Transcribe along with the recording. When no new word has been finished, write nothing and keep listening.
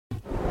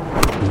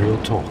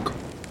Real talk,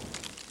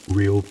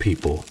 real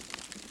people,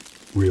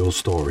 real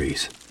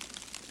stories.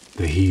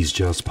 The He's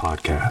Just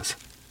podcast.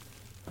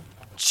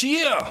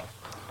 Yeah!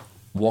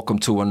 Welcome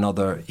to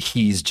another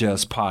He's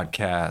Just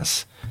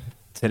podcast.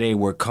 Today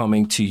we're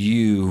coming to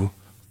you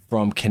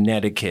from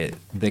Connecticut,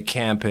 the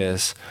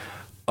campus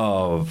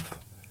of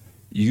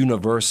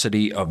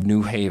University of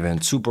New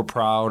Haven. Super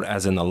proud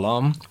as an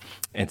alum,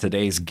 and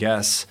today's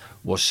guest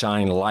will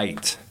shine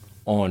light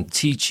on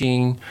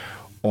teaching,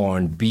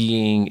 on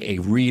being a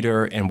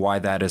reader, and why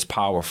that is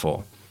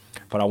powerful.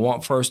 But I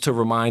want first to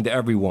remind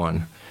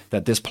everyone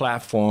that this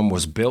platform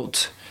was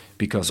built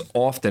because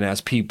often as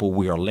people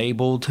we are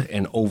labeled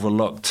and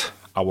overlooked.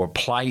 Our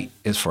plight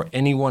is for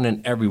anyone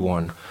and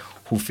everyone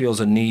who feels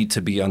a need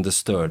to be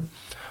understood.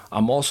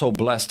 I'm also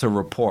blessed to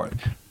report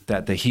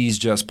that the He's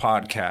Just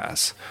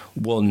podcast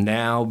will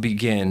now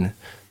begin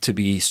to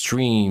be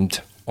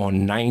streamed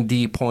on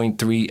 90.3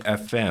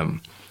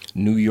 FM,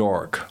 New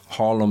York,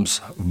 Harlem's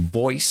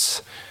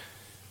voice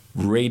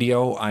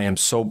radio. I am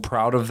so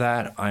proud of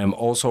that. I am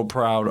also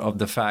proud of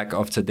the fact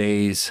of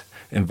today's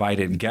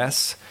invited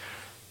guests.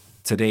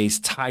 Today's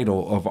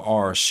title of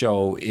our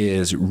show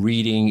is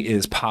Reading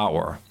is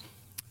Power.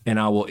 And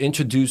I will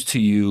introduce to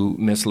you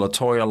Miss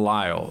Latoya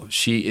Lisle.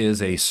 She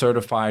is a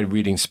certified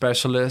reading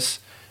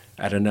specialist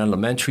at an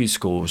elementary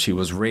school. She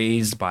was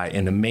raised by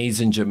an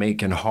amazing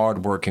Jamaican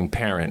hardworking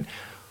parent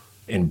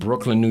in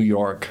Brooklyn, New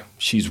York.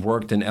 She's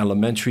worked in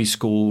elementary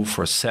school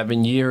for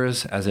 7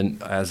 years as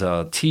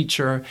a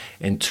teacher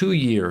and 2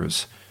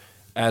 years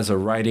as a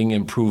writing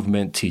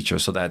improvement teacher.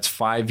 So that's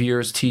 5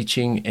 years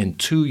teaching and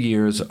 2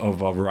 years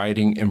of a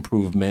writing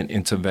improvement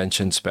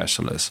intervention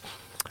specialist.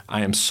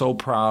 I am so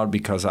proud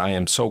because I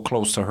am so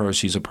close to her.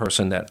 She's a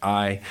person that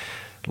I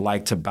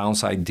like to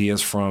bounce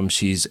ideas from.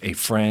 She's a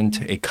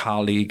friend, a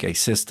colleague, a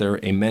sister,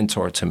 a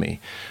mentor to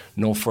me.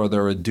 No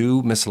further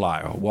ado, Miss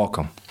Lisle,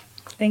 welcome.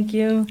 Thank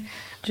you,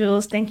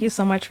 Jules. Thank you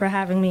so much for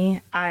having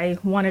me. I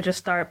want to just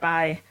start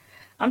by,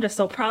 I'm just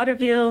so proud of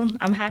you.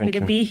 I'm happy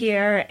to be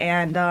here,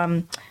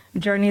 and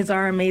journeys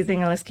are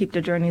amazing, and let's keep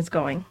the journeys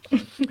going.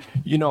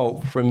 You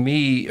know, for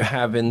me,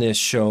 having this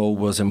show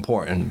was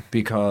important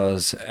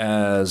because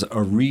as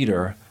a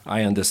reader,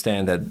 I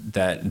understand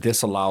that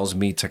this allows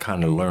me to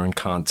kind of learn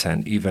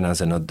content, even as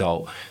an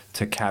adult,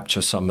 to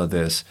capture some of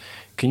this.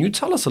 Can you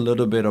tell us a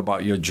little bit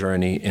about your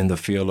journey in the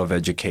field of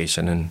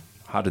education, and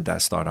how did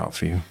that start out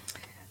for you?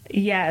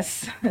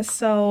 Yes.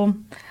 So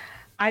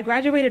I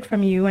graduated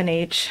from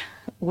UNH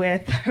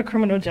with a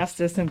criminal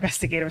justice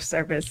investigative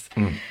service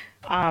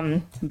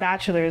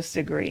bachelor's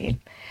degree,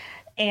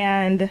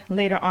 and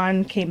later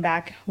on came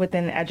back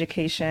within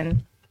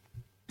education.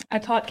 I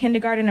taught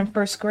kindergarten and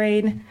first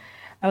grade.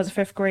 I was a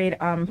fifth grade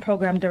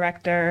program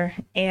director,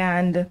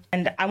 and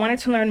I wanted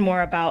to learn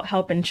more about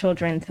helping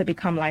children to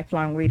become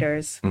lifelong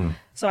readers.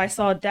 So I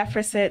saw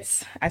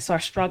deficits, I saw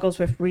struggles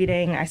with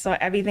reading, I saw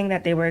everything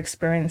that they were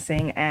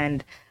experiencing,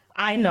 and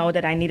I know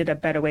that I needed a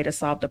better way to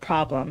solve the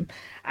problem.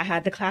 I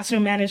had the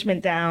classroom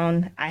management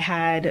down, I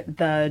had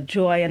the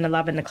joy and the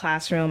love in the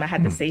classroom, I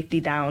had the safety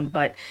down,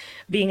 but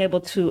being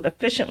able to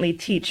efficiently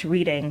teach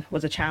reading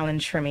was a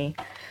challenge for me.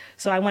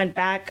 So I went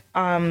back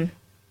and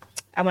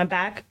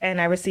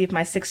I received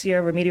my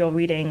 6-year remedial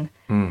reading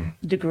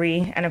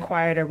degree and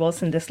acquired a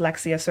Wilson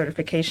dyslexia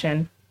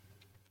certification.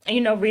 And,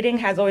 you know, reading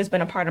has always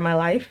been a part of my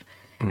life,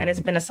 and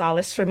it's been a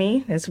solace for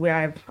me. It's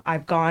where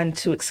I've gone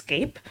to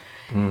escape.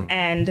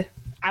 And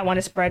I want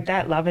to spread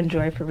that love and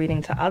joy for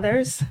reading to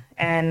others.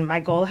 And my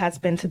goal has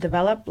been to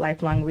develop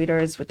lifelong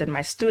readers within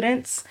my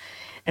students,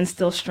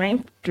 instill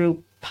strength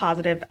through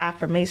positive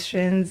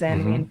affirmations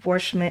and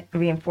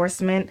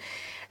reinforcement,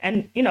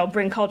 and, you know,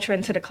 bring culture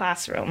into the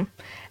classroom.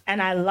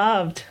 And I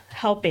loved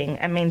helping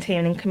and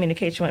maintaining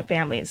communication with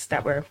families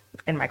that were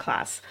in my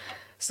class.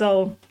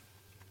 So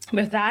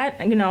with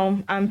that, you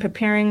know, I'm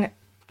preparing,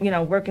 you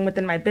know, working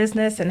within my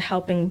business and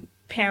helping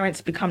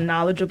parents become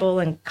knowledgeable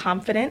and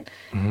confident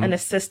and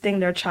assisting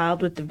their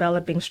child with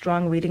developing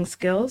strong reading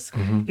skills,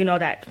 you know,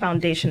 that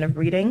foundation of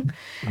reading,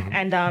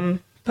 and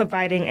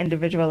providing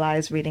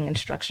individualized reading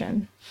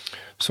instruction.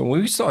 So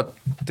when we start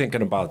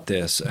thinking about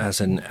this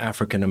as an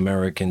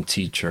African-American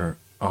teacher,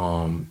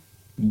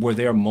 were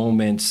there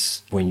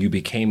moments when you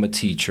became a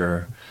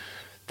teacher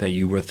that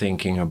you were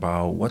thinking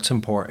about what's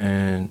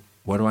important?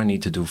 What do I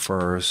need to do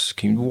first?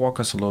 Can you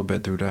walk us a little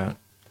bit through that?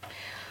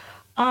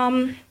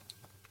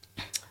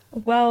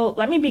 Well,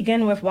 let me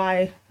begin with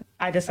why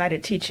I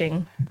decided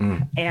teaching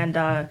and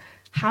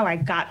how I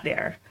got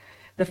there.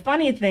 The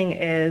funny thing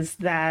is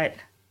that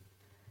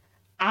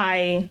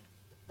I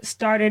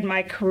started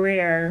my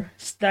career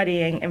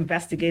studying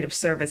investigative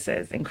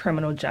services and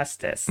criminal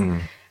justice.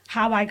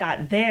 How I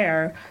got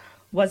there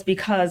was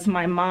because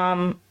my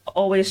mom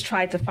always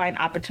tried to find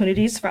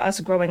opportunities for us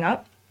growing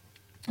up,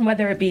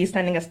 whether it be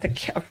sending us to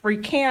a free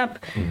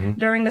camp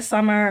during the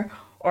summer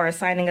or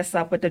signing us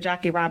up with the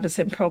Jackie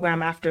Robinson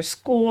program after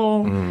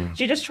school.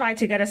 She just tried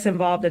to get us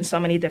involved in so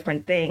many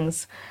different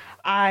things.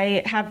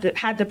 I had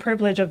the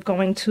privilege of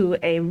going to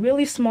a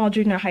really small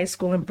junior high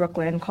school in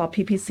Brooklyn called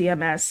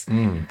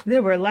PPCMS.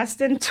 There were less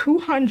than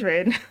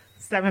 200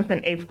 7th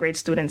and 8th grade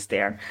students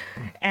there.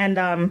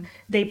 And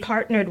they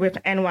partnered with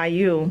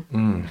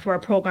NYU for a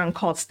program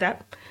called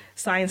STEP,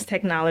 Science,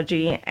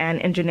 Technology,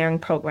 and Engineering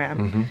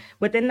Program.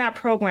 Within that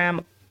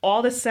program,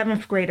 all the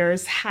 7th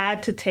graders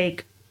had to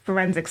take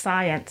forensic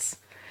science.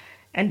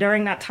 And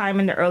during that time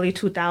in the early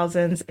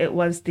 2000s, it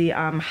was the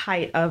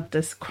height of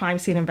this crime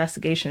scene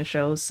investigation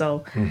shows.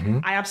 So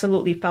I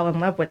absolutely fell in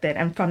love with it.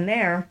 And from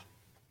there,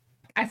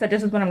 I said,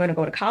 this is what I'm going to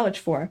go to college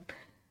for.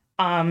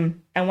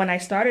 And when I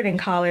started in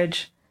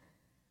college,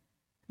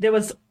 there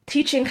was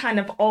teaching kind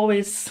of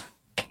always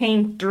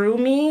came through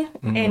me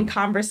in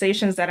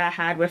conversations that I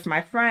had with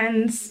my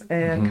friends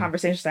and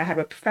conversations I had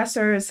with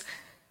professors.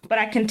 But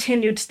I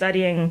continued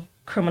studying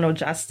criminal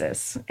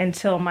justice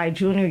until my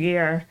junior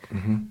year.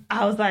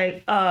 I was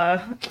like,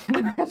 I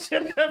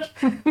should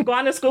have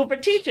gone to school for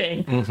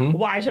teaching.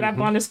 Why should I have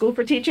gone to school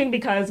for teaching?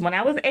 Because when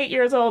I was 8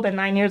 years old and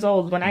 9 years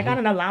old, when I got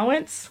an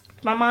allowance,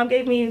 my mom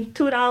gave me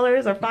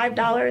 $2 or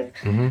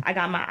 $5. I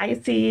got my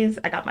ices,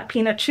 I got my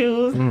peanut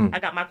chews, I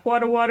got my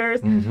quarter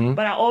waters,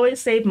 but I always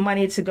saved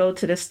money to go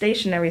to the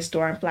stationery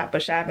store on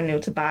Flatbush Avenue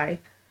to buy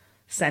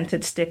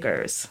scented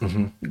stickers,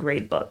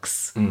 grade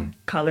books,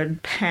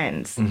 colored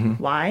pens.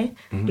 Why?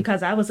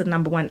 Because I was the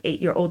number one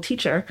 8-year-old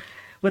teacher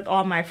with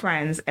all my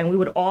friends, and we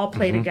would all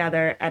play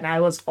together, and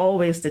I was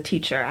always the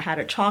teacher. I had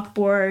a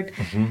chalkboard,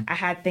 I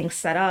had things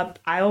set up.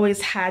 I always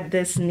had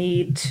this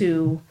need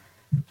to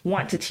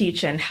want to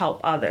teach and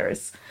help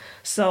others.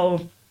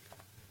 So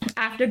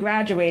after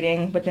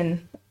graduating with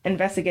an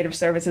investigative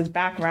services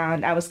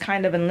background, I was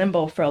kind of in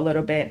limbo for a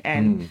little bit.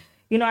 And,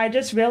 I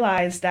just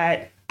realized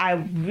that I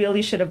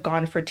really should have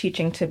gone for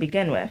teaching to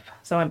begin with.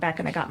 So I went back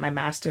and I got my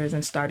master's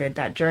and started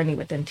that journey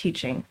within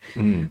teaching.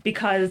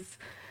 Because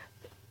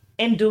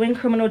in doing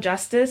criminal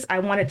justice, I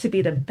wanted to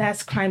be the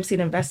best crime scene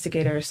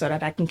investigator so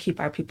that I can keep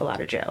our people out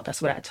of jail.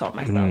 That's what I told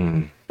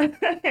myself.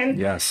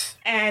 Yes.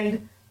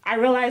 And I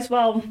realized,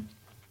 well,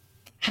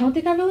 I don't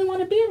think I really want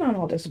to be around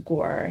all this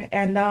gore.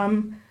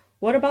 And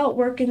what about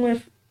working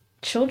with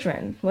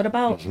children? What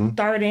about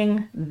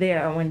starting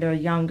there when they're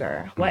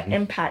younger? What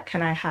impact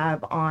can I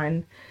have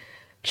on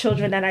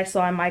children that I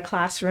saw in my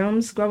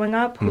classrooms growing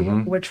up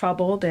who were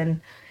troubled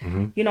and,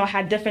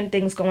 had different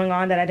things going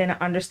on that I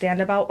didn't understand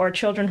about, or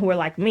children who were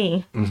like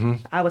me?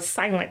 I was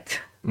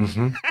silent.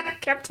 I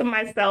kept to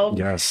myself.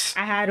 Yes.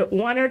 I had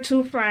 1 or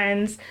 2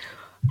 friends.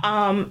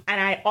 And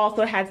I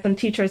also had some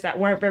teachers that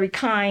weren't very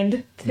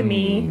kind to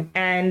me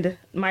and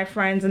my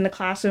friends in the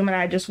classroom, and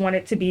I just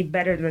wanted to be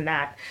better than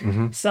that.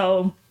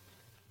 So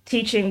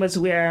teaching was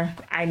where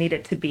I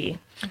needed to be,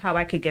 how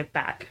I could give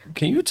back.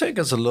 Can you take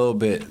us a little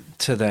bit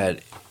to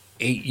that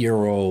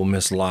 8-year-old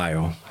Miss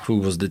Lyle, who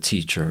was the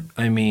teacher?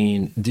 I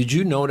mean, did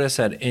you notice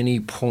at any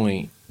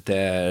point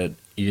that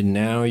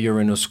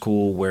you're in a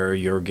school where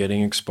you're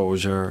getting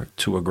exposure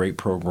to a great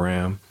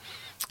program,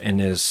 and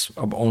there's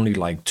only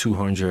like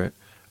 200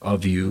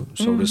 of you,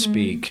 so to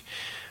speak?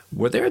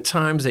 Were there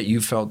times that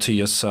you felt to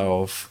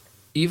yourself,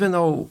 even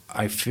though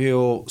I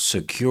feel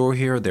secure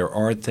here, there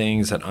are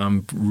things that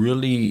I'm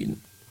really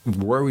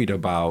worried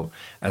about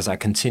as I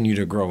continue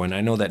to grow? And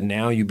I know that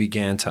now you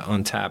began to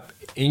untap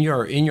in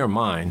your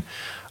mind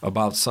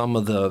about some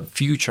of the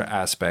future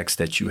aspects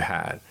that you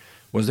had.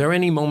 Was there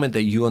any moment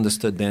that you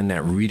understood then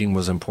that reading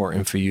was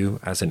important for you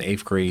as an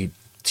 8th grade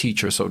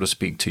teacher, so to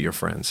speak, to your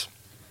friends?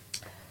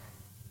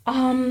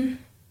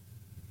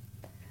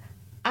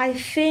 I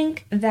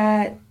think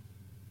that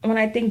when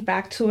I think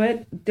back to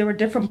it, there were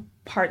different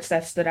parts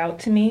that stood out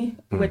to me,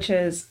 which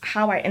is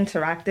how I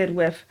interacted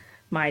with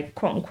my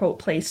quote unquote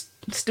place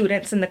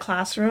students in the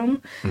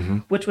classroom,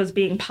 which was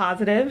being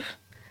positive,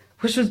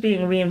 which was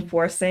being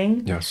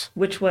reinforcing,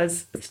 which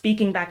was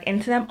speaking back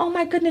into them. Oh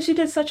my goodness, you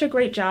did such a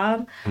great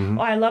job. Oh,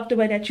 I love the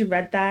way that you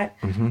read that.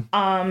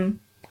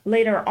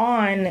 Later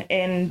on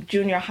in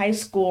junior high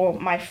school,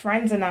 my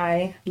friends and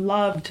I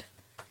loved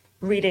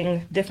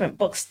reading different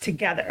books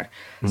together.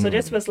 So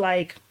this was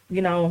like,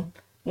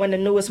 when the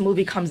newest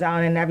movie comes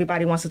out and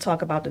everybody wants to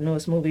talk about the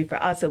newest movie,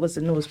 for us, it was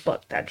the newest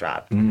book that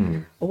dropped.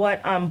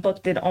 What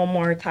book did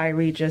Omar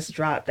Tyree just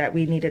drop that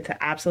we needed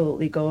to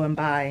absolutely go and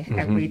buy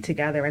and read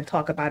together and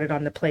talk about it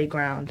on the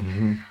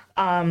playground?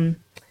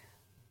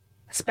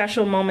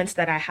 Special moments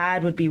that I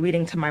had would be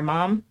reading to my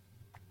mom.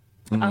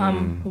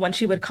 When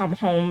she would come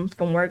home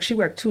from work, she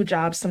worked 2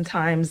 jobs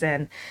sometimes,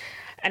 and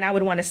I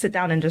would want to sit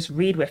down and just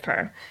read with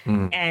her.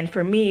 And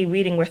for me,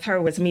 reading with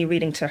her was me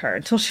reading to her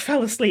until she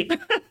fell asleep.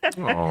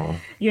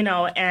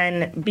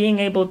 And being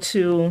able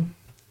to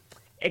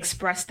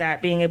express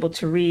that, being able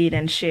to read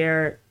and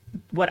share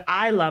what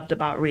I loved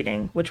about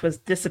reading, which was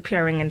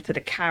disappearing into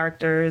the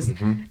characters,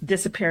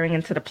 disappearing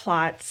into the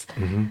plots.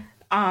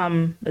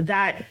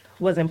 That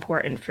was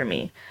important for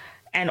me.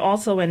 And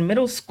also in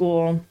middle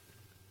school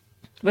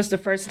was the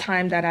first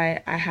time that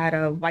I had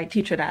a white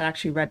teacher that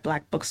actually read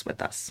Black books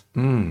with us,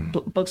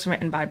 books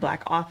written by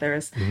Black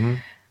authors.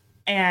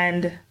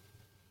 And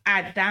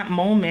at that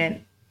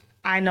moment,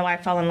 I know I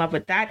fell in love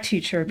with that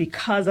teacher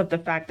because of the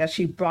fact that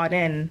she brought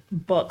in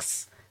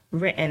books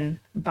written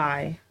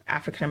by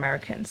African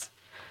Americans.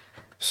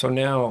 So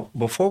now,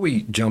 before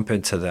we jump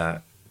into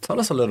that, tell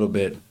us a little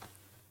bit.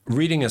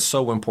 Reading is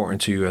so important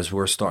to you as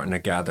we're starting to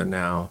gather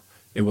now.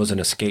 It was an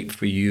escape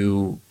for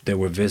you. There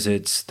were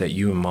visits that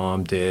you and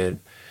mom did.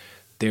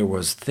 There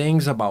was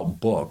things about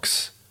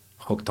books,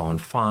 hooked on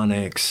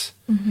phonics.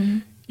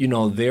 You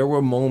know, there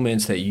were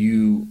moments that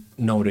you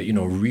noted, you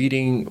know,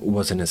 reading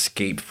was an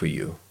escape for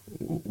you.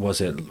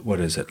 Was it, what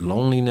is it,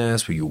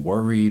 loneliness? Were you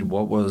worried?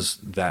 What was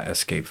that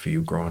escape for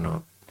you growing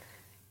up?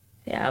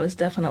 Yeah, it was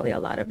definitely a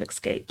lot of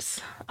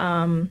escapes.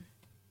 Well,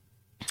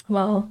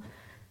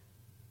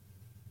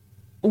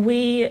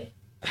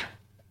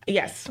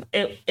 yes,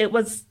 it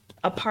was,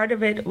 a part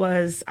of it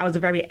was I was a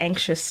very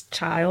anxious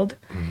child,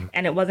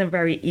 and it wasn't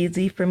very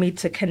easy for me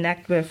to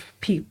connect with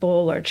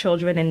people or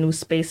children in new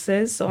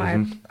spaces. So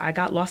I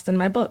got lost in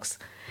my books.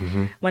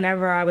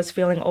 Whenever I was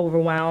feeling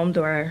overwhelmed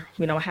or,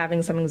 you know,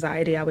 having some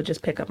anxiety, I would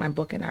just pick up my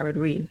book and I would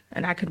read.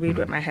 And I could read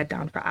with my head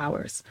down for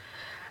hours.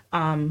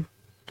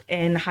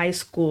 In high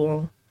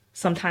school,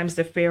 sometimes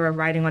the fear of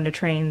riding on the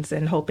trains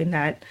and hoping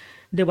that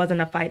there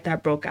wasn't a fight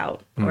that broke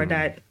out or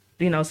that,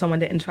 you know, someone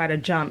didn't try to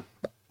jump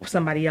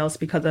somebody else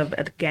because of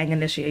a gang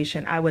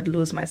initiation, I would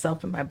lose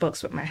myself in my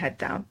books with my head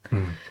down.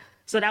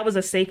 So that was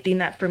a safety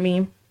net for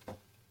me.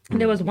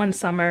 There was one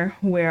summer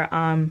where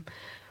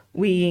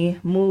we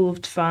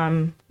moved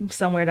from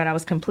somewhere that I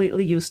was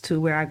completely used to,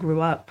 where I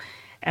grew up,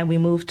 and we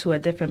moved to a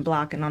different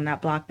block. And on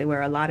that block, there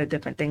were a lot of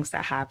different things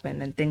that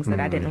happened and things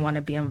that I didn't want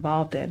to be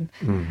involved in.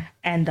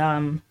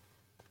 And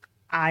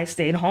I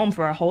stayed home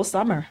for a whole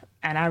summer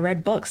and I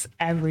read books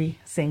every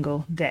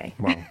single day.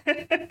 Wow.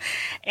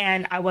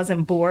 And I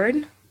wasn't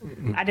bored.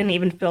 I didn't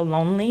even feel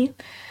lonely.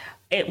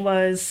 It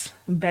was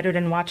better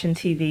than watching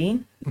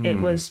TV.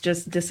 It was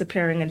just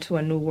disappearing into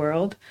a new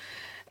world.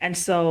 And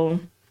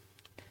so,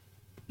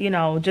 you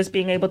know, just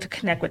being able to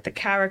connect with the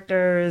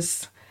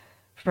characters,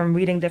 from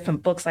reading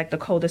different books like The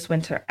Coldest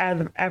Winter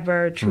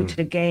Ever, True to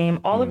the Game,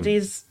 all of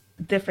these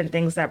different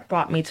things that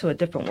brought me to a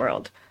different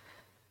world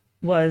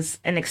was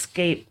an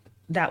escape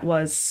that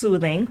was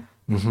soothing,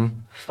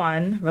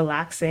 fun,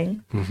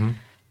 relaxing.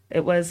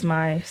 It was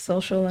my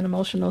social and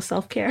emotional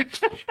self-care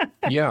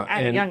Yeah.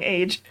 at a young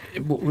age.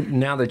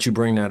 Now that you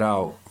bring that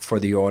out for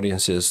the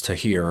audiences to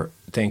hear,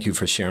 thank you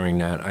for sharing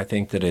that. I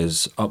think that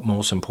is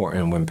utmost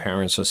important when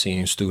parents are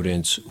seeing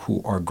students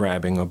who are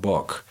grabbing a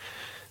book.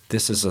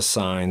 This is a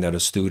sign that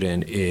a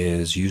student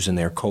is using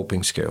their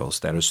coping skills,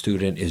 that a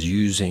student is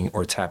using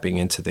or tapping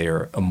into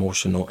their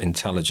emotional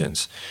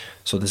intelligence.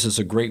 So this is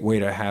a great way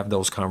to have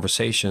those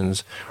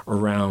conversations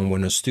around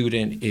when a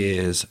student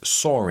is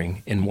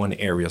soaring in one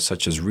area,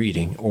 such as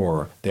reading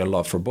or their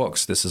love for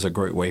books. This is a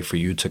great way for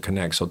you to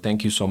connect. So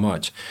thank you so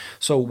much.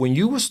 So when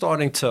you were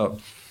starting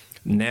to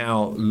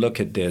now look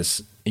at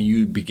this and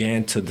you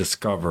began to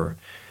discover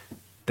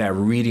that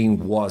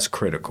reading was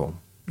critical,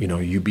 you know,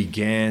 you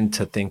began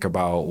to think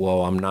about,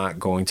 well, I'm not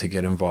going to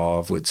get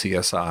involved with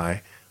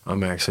CSI.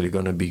 I'm actually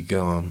going to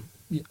become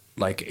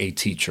like a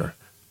teacher.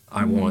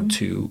 I want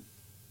to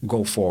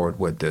go forward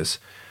with this.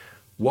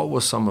 What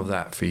was some of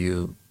that for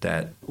you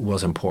that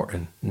was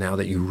important now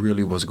that you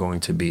really was going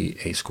to be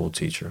a school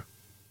teacher?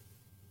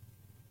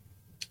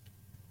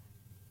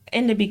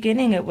 In the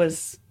beginning, it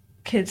was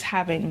kids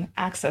having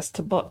access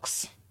to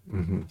books.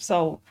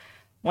 So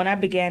when I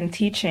began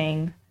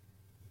teaching,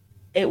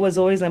 it was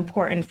always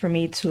important for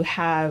me to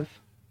have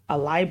a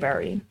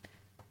library.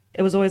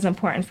 It was always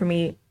important for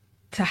me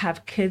to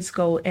have kids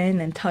go in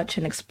and touch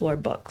and explore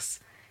books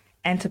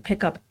and to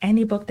pick up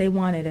any book they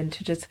wanted and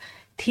to just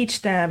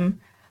teach them,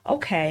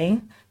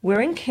 okay,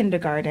 we're in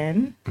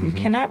kindergarten, you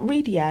cannot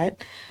read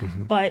yet,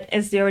 but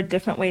is there a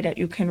different way that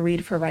you can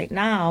read for right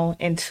now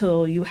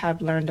until you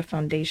have learned the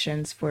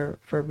foundations for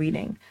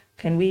reading?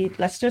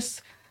 Let's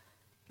just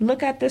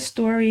look at this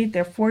story.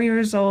 They're 4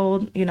 years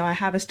old. You know, I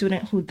have a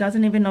student who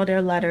doesn't even know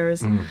their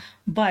letters,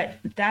 but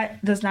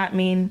that does not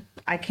mean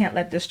I can't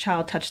let this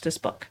child touch this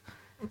book,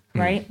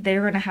 right?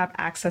 They're going to have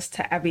access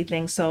to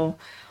everything. So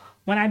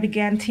when I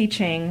began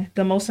teaching,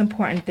 the most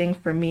important thing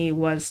for me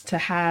was to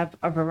have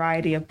a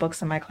variety of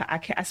books in my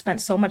class. I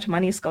spent so much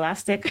money,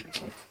 Scholastic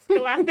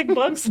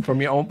books. From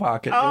your own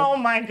pocket. Oh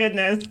my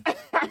goodness.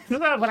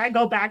 So when I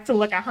go back to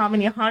look at how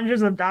many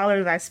hundreds of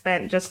dollars I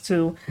spent just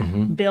to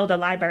build a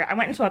library, I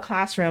went into a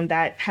classroom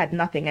that had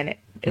nothing in it.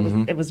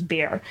 It was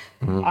bare.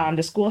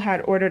 The school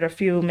had ordered a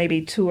few,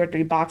 maybe 2 or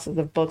 3 boxes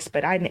of books,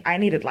 but I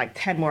needed like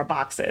 10 more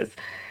boxes.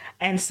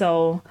 And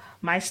so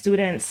my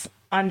students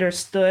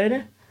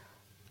understood,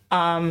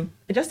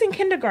 just in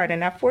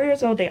kindergarten, at 4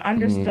 years old, they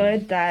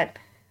understood that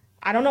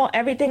I don't know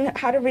everything,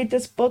 how to read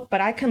this book,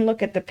 but I can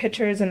look at the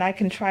pictures and I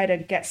can try to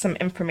get some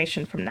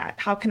information from that.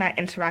 How can I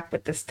interact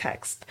with this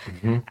text?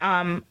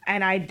 And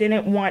I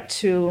didn't want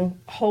to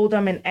hold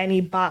them in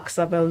any box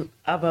of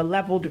a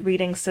leveled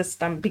reading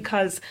system,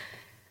 because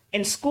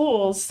in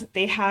schools,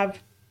 they have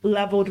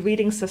leveled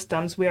reading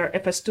systems where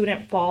if a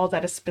student falls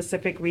at a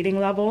specific reading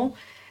level,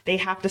 they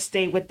have to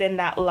stay within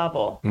that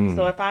level.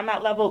 So if I'm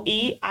at level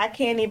E, I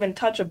can't even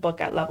touch a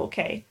book at level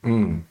K.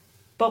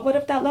 But what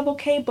if that level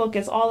K book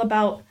is all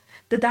about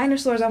the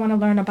dinosaurs I want to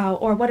learn about,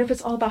 or what if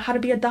it's all about how to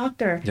be a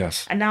doctor?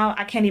 Yes. And now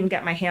I can't even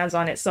get my hands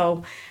on it.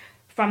 So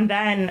from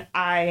then,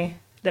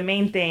 the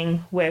main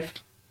thing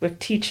with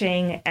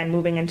teaching and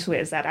moving into it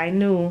is that I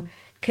knew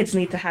kids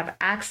need to have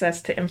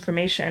access to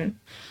information,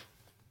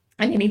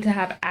 and you need to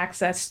have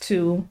access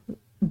to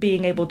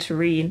being able to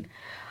read.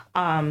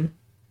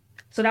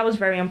 So that was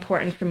very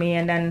important for me.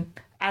 And then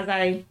as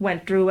I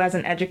went through as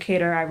an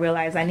educator, I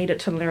realized I needed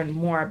to learn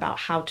more about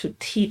how to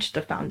teach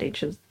the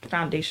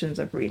foundations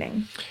of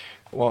reading.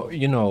 Well,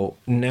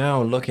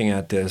 now looking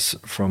at this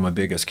from a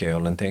bigger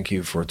scale, and thank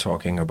you for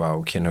talking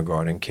about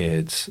kindergarten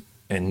kids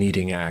and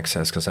needing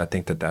access, because I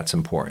think that that's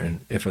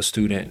important. If a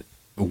student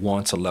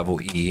wants a level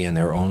E and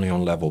they're only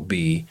on level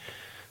B,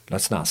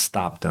 let's not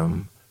stop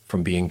them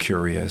from being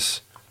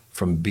curious,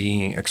 from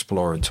being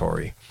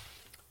exploratory.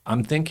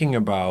 I'm thinking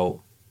about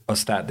a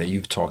stat that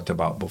you've talked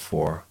about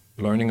before,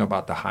 learning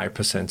about the high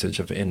percentage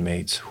of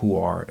inmates who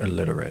are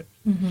illiterate.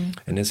 Mm-hmm.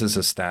 And this is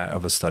a stat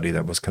of a study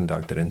that was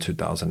conducted in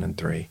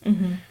 2003.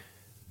 Mm-hmm.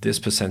 This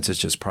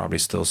percentage is probably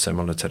still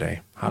similar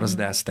today. How does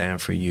that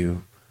stand for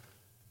you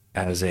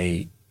as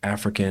a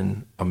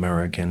African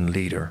American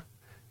leader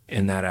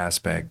in that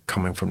aspect,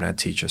 coming from that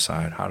teacher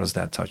side? How does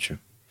that touch you?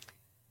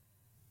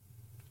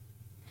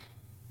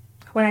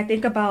 When I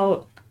think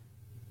about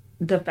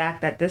the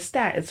fact that this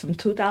stat is from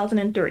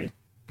 2003,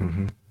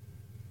 mm-hmm.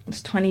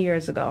 It's 20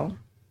 years ago,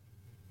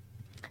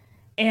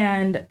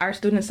 and our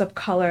students of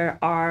color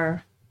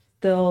are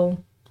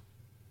still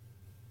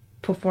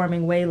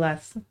performing way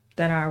less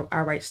than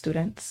our white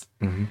students.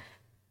 Mm-hmm.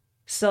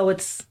 So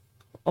it's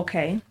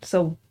okay.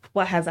 So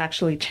what has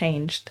actually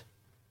changed?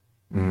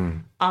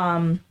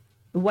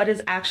 What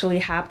is actually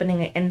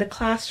happening in the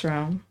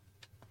classroom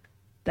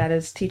that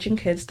is teaching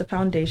kids the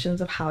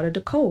foundations of how to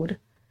decode?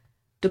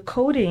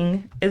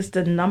 Decoding is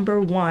the number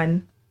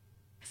one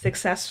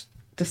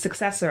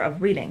successor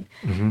of reading.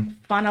 Mm-hmm.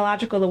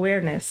 Phonological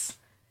awareness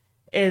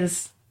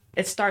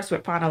starts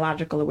with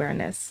phonological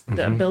awareness, mm-hmm.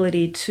 the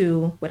ability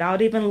to,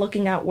 without even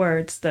looking at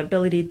words, the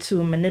ability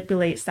to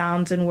manipulate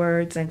sounds in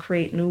words and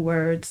create new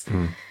words,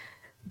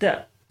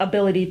 the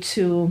ability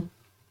to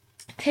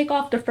take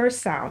off the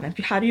first sound. And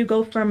how do you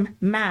go from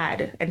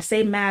mad and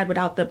say mad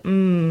without the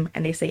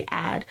and they say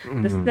add?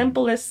 Mm-hmm.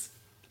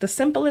 The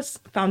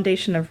simplest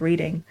foundation of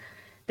reading.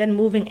 Then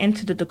moving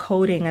into the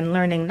decoding and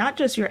learning not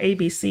just your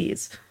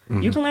ABCs.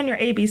 Mm-hmm. You can learn your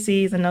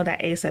ABCs and know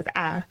that A says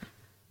ah,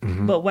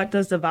 mm-hmm. but what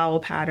does the vowel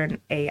pattern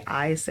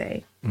AI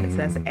say? Mm-hmm. It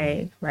says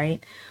A,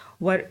 right?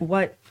 What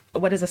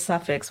is a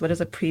suffix? What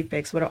is a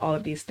prefix? What are all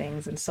of these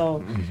things? And so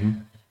mm-hmm.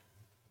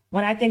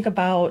 when I think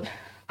about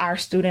our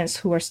students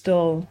who are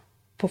still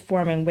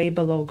performing way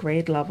below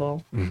grade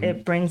level, mm-hmm.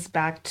 it brings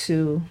back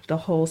to the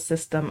whole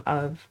system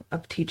of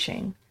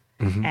teaching.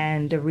 Mm-hmm.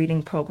 and the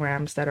reading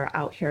programs that are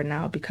out here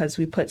now, because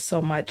we put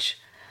so much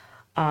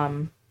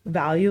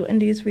value in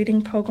these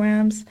reading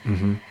programs.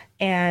 Mm-hmm.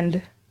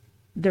 And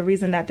the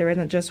reason that there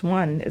isn't just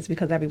one is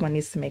because everyone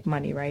needs to make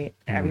money, right?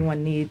 Mm-hmm.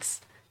 Everyone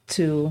needs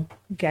to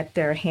get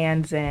their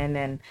hands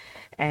in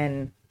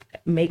and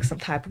make some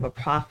type of a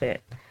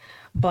profit.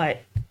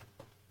 But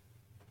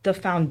the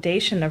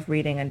foundation of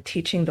reading and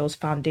teaching those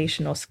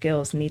foundational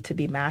skills need to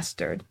be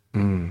mastered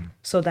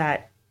so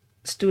that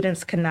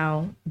students can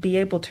now be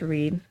able to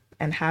read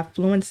and have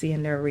fluency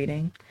in their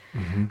reading.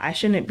 Mm-hmm. I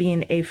shouldn't be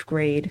in 8th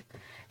grade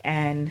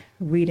and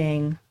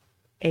reading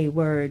a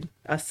word,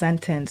 a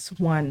sentence,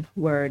 one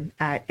word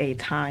at a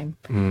time.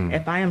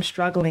 If I am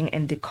struggling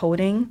in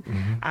decoding,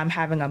 I'm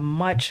having a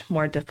much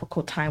more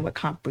difficult time with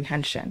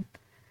comprehension.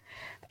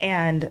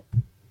 And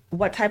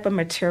what type of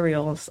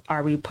materials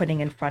are we putting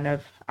in front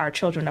of our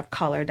children of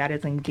color that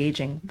is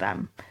engaging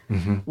them?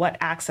 Mm-hmm. What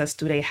access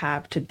do they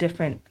have to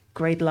different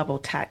grade level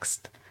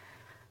text?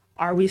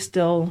 Are we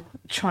still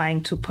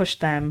trying to push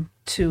them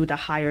to the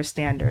higher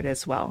standard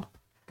as well?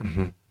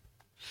 Mm-hmm.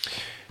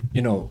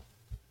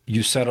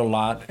 You said a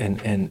lot,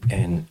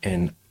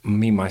 and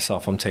me,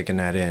 myself, I'm taking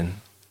that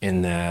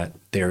in that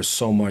there's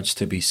so much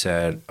to be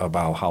said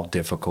about how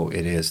difficult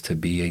it is to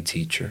be a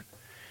teacher.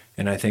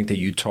 And I think that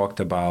you talked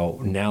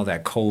about now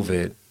that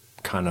COVID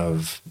kind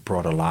of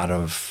brought a lot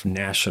of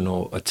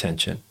national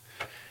attention.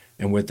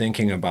 And we're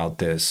thinking about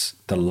this,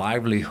 the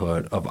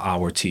livelihood of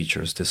our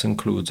teachers. This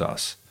includes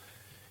us.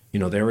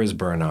 There is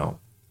burnout.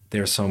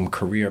 There's some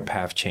career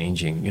path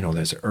changing.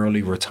 There's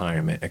early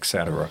retirement,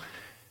 etc.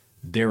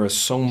 There is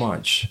so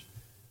much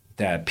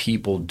that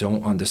people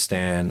don't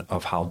understand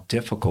of how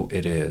difficult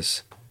it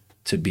is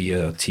to be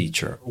a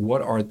teacher.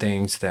 What are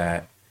things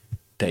that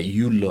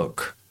you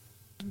look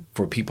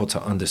for people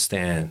to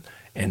understand?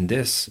 And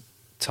this,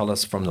 tell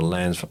us from the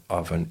lens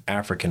of an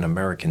African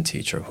American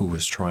teacher who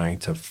is trying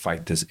to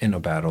fight this inner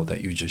battle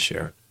that you just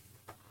shared.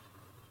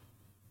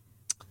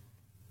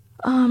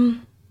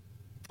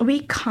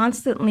 We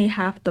constantly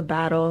have to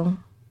battle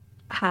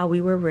how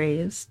we were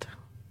raised,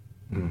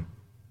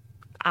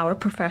 our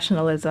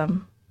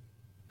professionalism,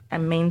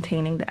 and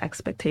maintaining the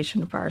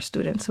expectation for our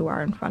students who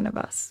are in front of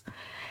us.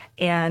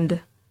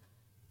 And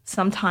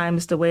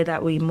sometimes the way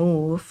that we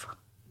move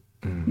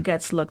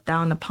gets looked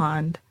down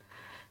upon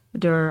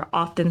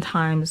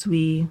Oftentimes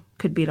we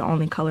could be the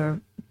only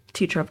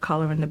teacher of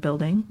color in the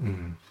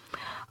building,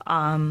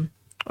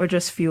 or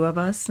just few of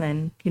us,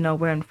 and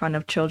we're in front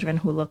of children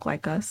who look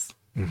like us,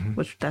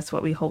 which that's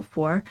what we hope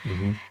for,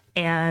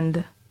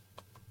 and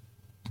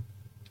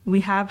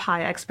we have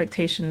high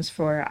expectations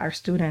for our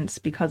students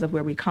because of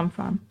where we come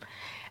from,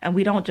 and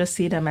we don't just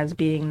see them as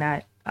being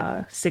that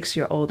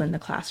 6-year-old in the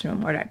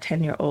classroom or that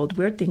 10-year-old.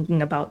 We're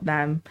thinking about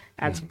them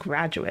as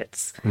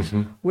graduates.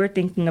 We're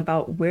thinking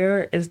about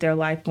where is their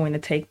life going to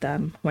take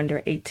them when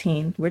they're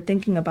 18. We're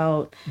thinking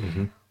about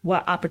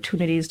what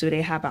opportunities do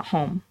they have at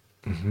home,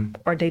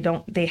 or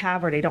they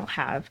have or they don't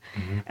have.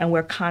 And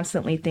we're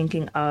constantly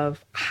thinking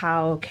of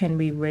how can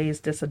we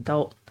raise this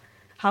adult?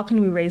 How can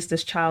we raise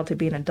this child to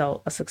be an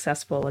adult, a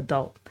successful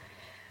adult?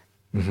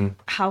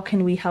 How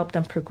can we help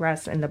them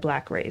progress in the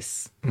Black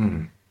race?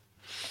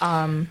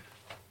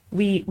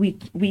 We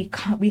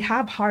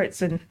have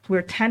hearts and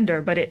we're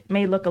tender, but it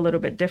may look a little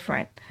bit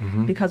different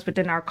because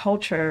within our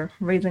culture,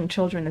 raising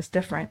children is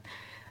different.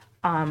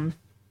 And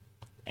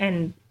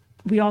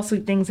we all see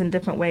things in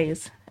different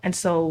ways. And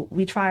so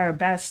we try our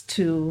best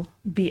to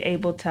be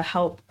able to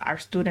help our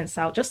students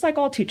out, just like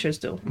all teachers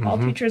do. All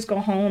teachers go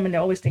home and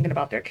they're always thinking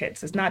about their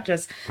kids. It's not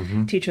just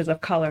teachers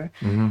of color.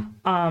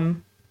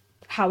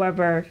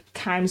 However,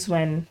 times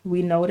when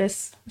we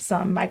notice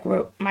some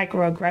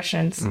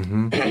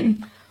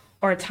microaggressions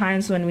or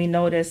times when we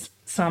notice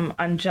some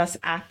unjust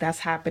act that's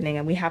happening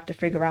and we have to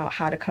figure out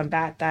how to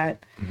combat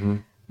that.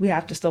 We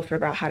have to still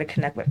figure out how to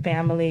connect with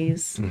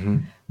families.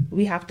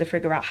 We have to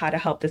figure out how to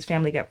help this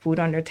family get food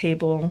on their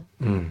table,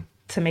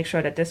 to make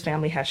sure that this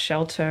family has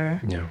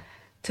shelter,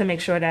 to make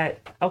sure that,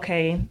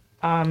 okay,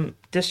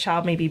 this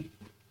child may be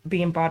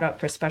being brought up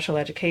for special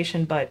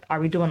education, but are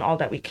we doing all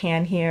that we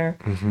can here?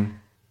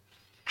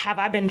 Have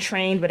I been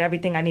trained with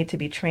everything I need to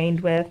be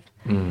trained with?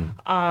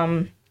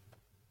 We're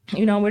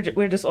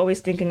just always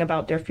thinking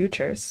about their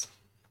futures.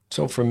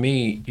 So for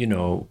me,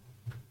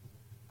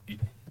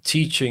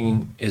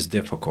 teaching is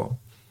difficult.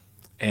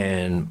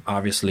 And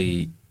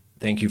obviously,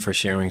 thank you for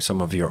sharing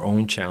some of your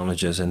own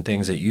challenges and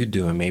things that you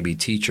do and maybe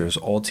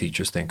all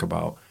teachers think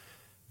about.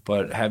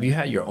 But have you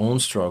had your own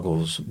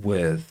struggles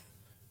with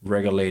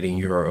regulating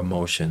your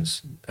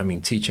emotions? I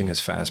mean, teaching is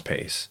fast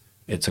paced.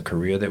 It's a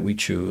career that we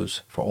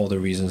choose for all the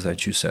reasons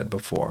that you said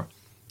before.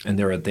 And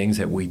there are things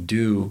that we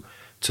do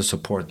to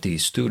support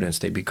these students.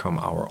 They become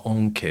our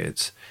own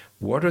kids.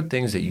 What are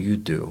things that you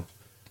do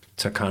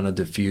to kind of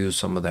diffuse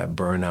some of that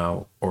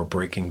burnout or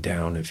breaking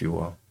down, if you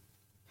will?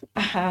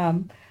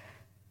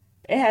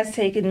 It has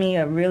taken me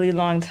a really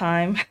long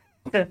time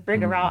to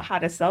figure out how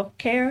to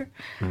self-care.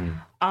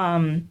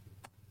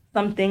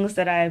 Some things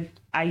that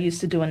I used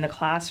to do in the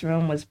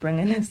classroom was bring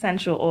in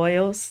essential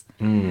oils.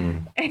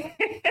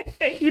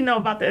 You know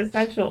about the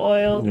essential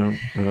oils.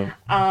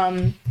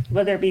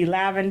 Whether it be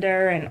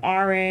lavender and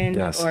orange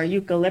or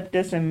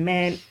eucalyptus and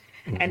mint.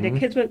 And the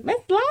kids would, Miss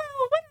Lyle,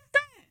 what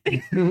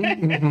is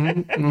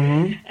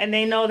that? And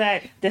they know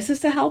that this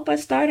is to help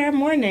us start our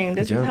morning.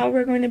 This is how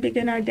we're going to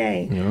begin our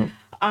day.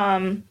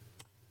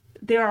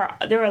 There are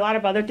a lot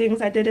of other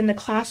things I did in the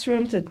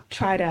classroom to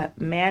try to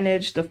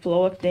manage the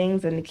flow of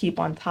things and to keep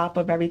on top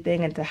of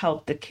everything and to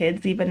help the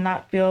kids even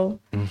not feel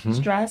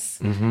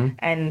stress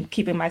and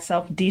keeping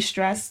myself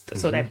de-stressed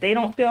so that they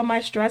don't feel my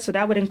stress. So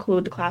that would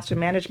include the classroom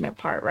management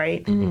part,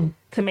 right?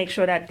 To make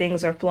sure that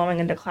things are flowing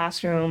in the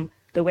classroom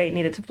the way it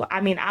needed to flow. I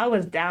mean, I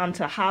was down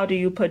to how do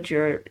you put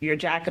your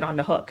jacket on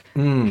the hook?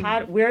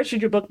 Where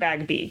should your book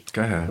bag be?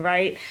 Go ahead.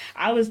 Right?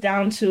 I was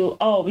down to,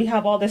 we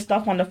have all this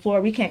stuff on the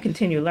floor. We can't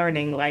continue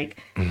learning. Like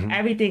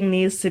everything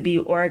needs to be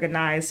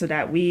organized so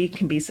that we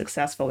can be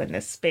successful in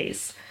this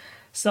space.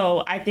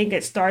 So I think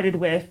it started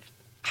with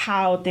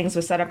how things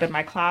were set up in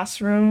my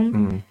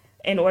classroom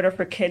in order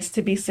for kids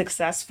to be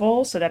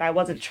successful so that I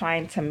wasn't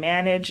trying to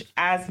manage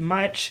as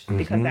much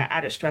because that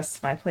added stress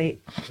to my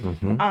plate.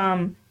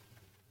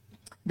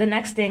 The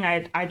next thing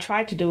I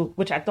tried to do,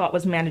 which I thought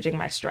was managing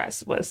my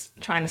stress, was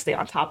trying to stay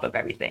on top of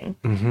everything.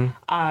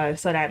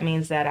 So that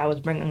means that I was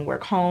bringing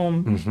work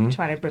home,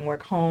 trying to bring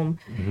work home.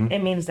 It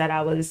means that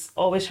I was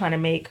always trying to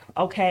make,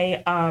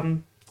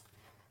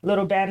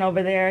 little Ben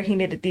over there, he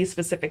needed these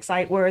specific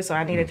sight words, so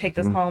I need to take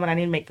this home and I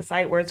need to make the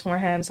sight words for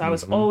him. So I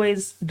was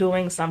always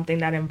doing something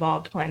that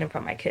involved planning for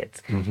my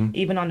kids,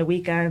 even on the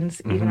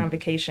weekends, even on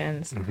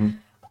vacations.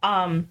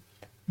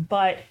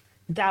 But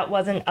that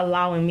wasn't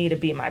allowing me to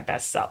be my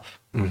best self.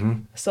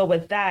 So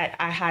with that,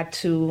 I had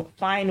to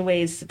find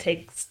ways to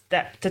take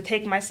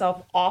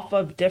myself off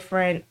of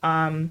different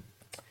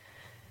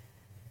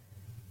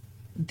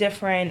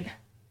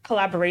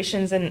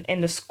collaborations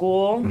in the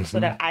school so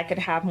that I could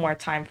have more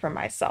time for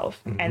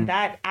myself. And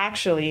that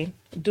actually,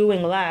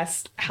 doing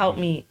less helped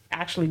me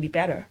actually be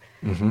better.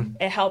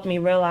 It helped me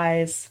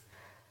realize,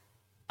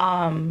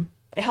 it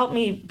helped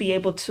me be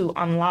able to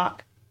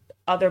unlock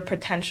other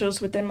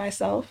potentials within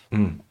myself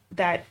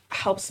that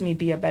helps me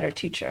be a better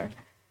teacher.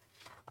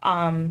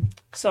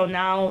 So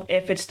now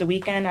if it's the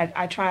weekend,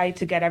 I try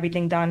to get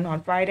everything done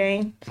on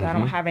Friday so I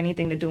don't have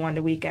anything to do on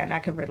the weekend. I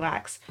can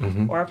relax.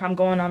 Or if I'm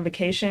going on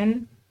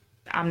vacation,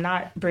 I'm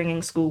not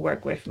bringing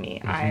schoolwork with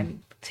me.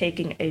 I'm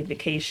taking a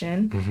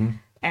vacation,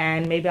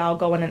 and maybe I'll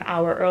go in an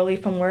hour early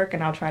from work,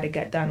 and I'll try to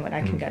get done what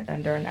I can get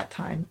done during that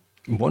time.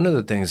 One of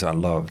the things I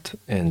loved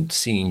in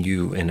seeing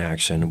you in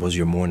action was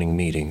your morning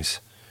meetings.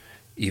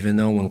 Even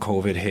though when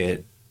COVID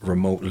hit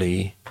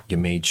remotely, you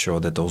made sure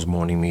that those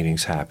morning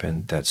meetings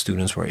happened, that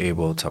students were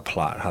able to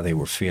plot how they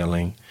were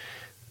feeling.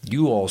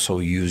 You also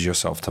use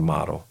yourself to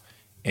model.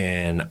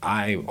 And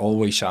I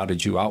always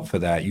shouted you out for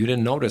that. You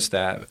didn't notice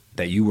that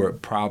you were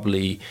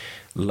probably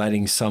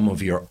letting some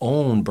of your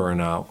own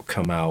burnout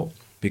come out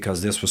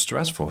because this was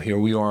stressful. Here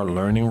we are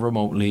learning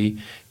remotely.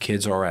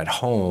 Kids are at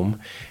home.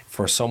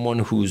 For someone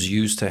who's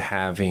used to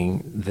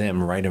having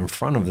them right in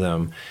front of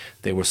them,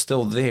 they were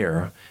still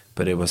there,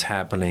 but it was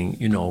happening,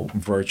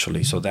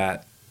 virtually. So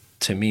that,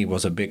 to me,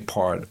 was a big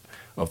part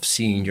of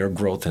seeing your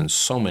growth in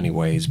so many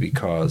ways,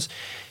 because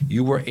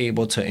you were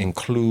able to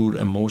include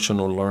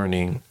emotional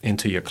learning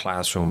into your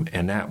classroom,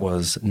 and that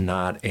was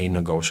not a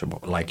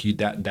negotiable.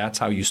 That's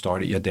how you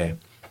started your day.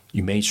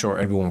 You made sure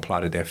everyone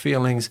plotted their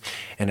feelings,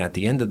 and at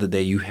the end of the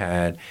day, you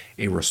had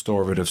a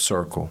restorative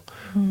circle.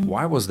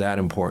 Why was that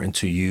important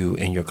to you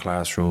in your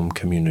classroom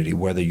community,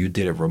 whether you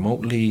did it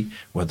remotely,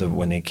 whether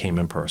when they came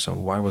in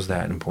person? Why was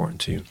that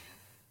important to you?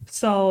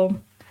 So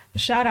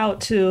shout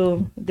out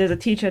to, there's a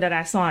teacher that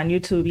I saw on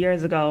YouTube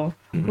years ago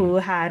who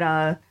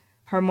had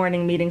her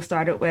morning meeting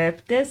started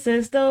with, "This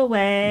is the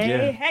way.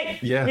 Yeah. Hey,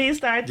 Yeah. we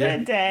start the Yeah.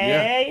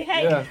 day. Yeah.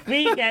 Hey, Yeah.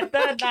 we get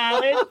the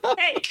knowledge.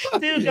 Hey,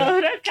 to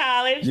go to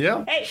college.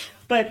 Yeah. Hey,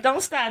 but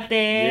don't stop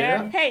there.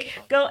 Yeah. Hey,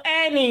 go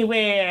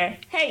anywhere.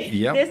 Hey,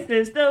 Yep. this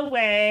is the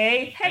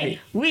way. Hey,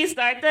 we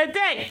start the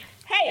day.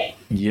 Hey,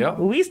 Yep.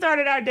 we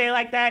started our day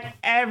like that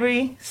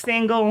every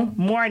single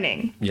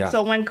morning. Yeah.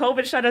 So when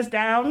COVID shut us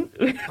down,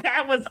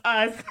 that was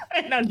us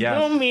in a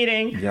Yes. Zoom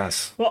meeting.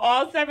 Yes. Well,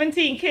 all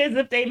 17 kids,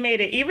 if they made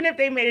it, even if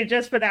they made it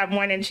just for that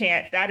morning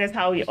chant, that is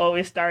how we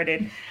always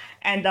started.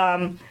 And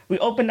I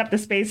opened up the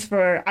space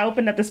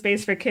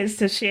for kids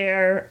to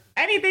share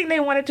anything they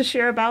wanted to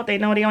share about. They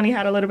know they only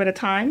had a little bit of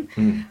time.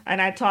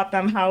 And I taught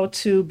them how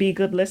to be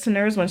good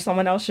listeners when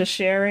someone else is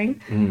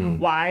sharing.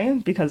 Why?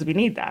 Because we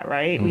need that,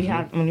 right?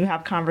 When you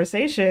have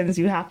conversations,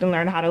 you have to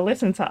learn how to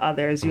listen to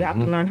others. You have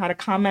to learn how to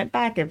comment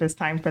back if it's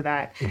time for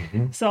that.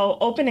 So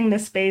opening the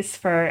space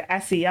for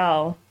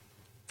SEL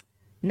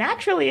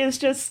naturally is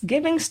just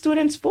giving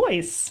students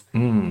voice.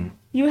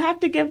 You have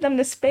to give them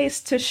the space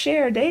to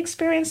share. They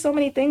experience so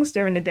many things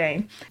during the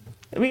day.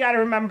 We got to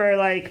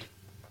remember,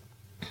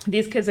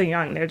 these kids are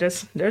young. They're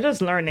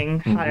just learning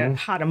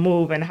how to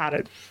move and how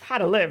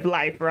to live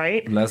life,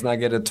 right? Let's not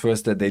get it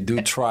twisted. They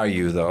do try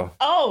you, though.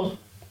 Oh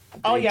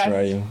yes.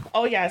 Try you.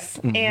 Oh yes.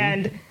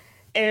 And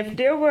if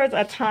there was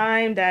a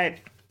time that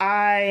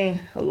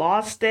I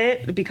lost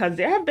it, because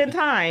there have been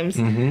times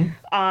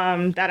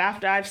that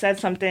after I've said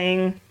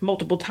something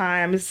multiple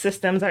times,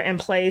 systems are in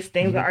place,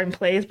 things are in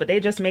place, but they're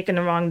just making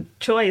the wrong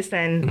choice,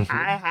 and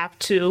I have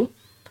to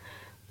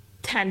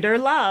tender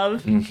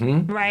love,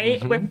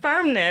 right, with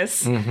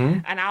firmness,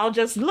 and I'll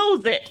just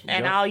lose it,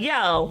 and I'll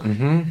yell,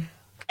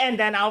 and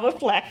then I'll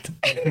reflect.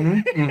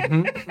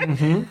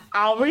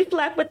 I'll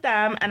reflect with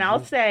them, and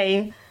I'll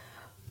say,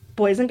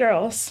 "Boys and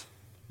girls,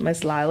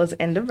 Miss Lila's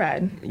in the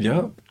red.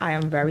 Yeah. I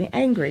am very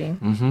angry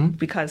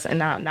because, and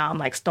now I'm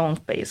like stone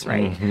faced,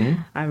 right?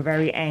 I'm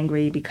very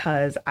angry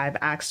because I've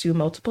asked you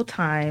multiple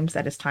times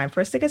that it's time for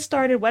us to get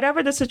started.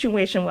 Whatever the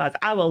situation was,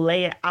 I will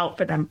lay it out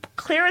for them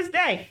clear as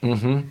day.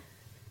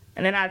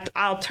 And then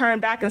I'll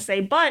turn back and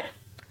say, but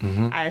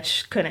I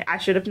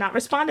should have not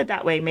responded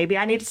that way. Maybe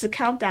I needed to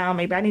count down.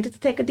 Maybe I needed to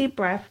take a deep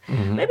breath.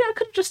 Maybe I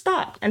could have just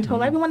stopped and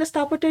told everyone to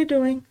stop what they're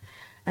doing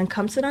and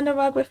come sit on the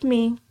rug with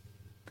me.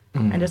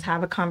 And just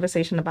have a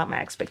conversation about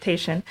my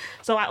expectation."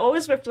 So I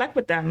always reflect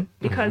with them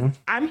because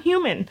I'm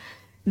human.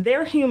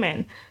 They're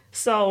human.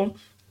 So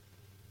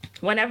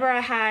whenever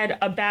I had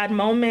a bad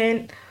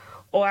moment,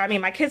 or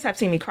my kids have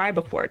seen me cry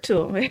before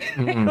too.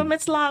 But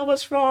Miss Lyle,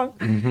 what's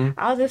wrong?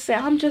 I'll just say,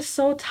 "I'm just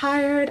so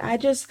tired. I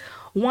just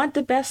want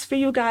the best for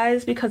you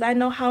guys because I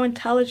know how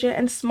intelligent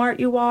and smart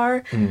you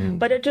are.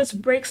 But it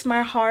just breaks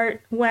my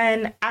heart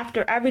when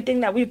after everything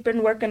that we've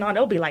been working on,"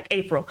 it'll be like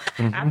April.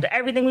 "After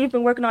everything we've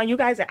been working on, you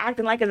guys are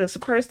acting like it's the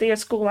first day of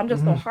school. I'm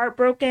just so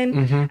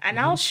heartbroken." And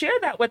I'll share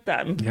that with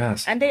them.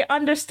 Yes. And they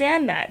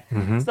understand that.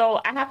 So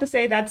I have to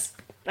say that's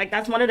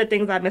one of the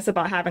things I miss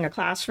about having a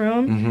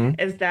classroom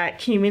is that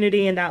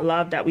community and that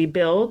love that we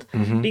build,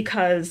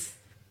 because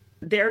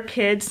they're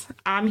kids,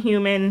 I'm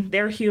human,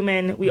 they're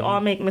human, we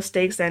all make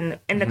mistakes, and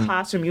in the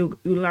classroom you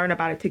learn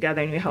about it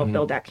together and you help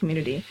build that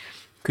community.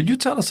 Could you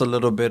tell us a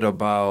little bit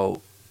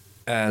about,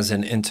 as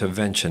an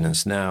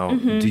interventionist now,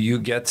 do you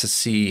get to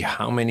see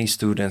how many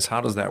students, how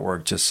does that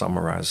work? Just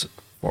summarize it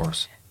for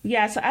us.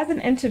 Yeah, so as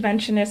an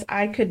interventionist,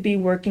 I could be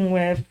working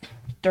with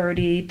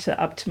 30 to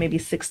up to maybe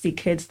 60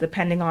 kids,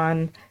 depending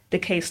on the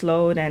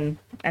caseload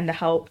and the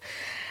help.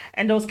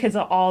 And those kids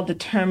are all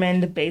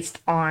determined based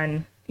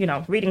on,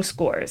 reading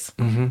scores.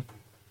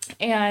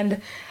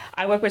 And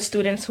I work with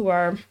students who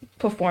are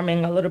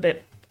performing a little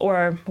bit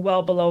or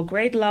well below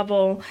grade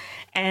level,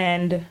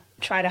 and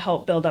try to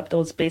help build up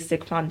those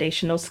basic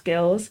foundational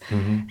skills.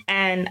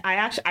 And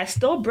I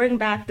still bring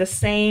back the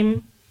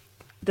same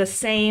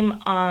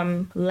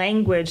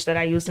language that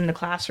I used in the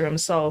classroom.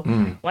 So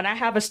when I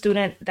have a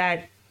student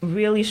that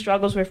really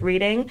struggles with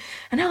reading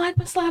and they're like,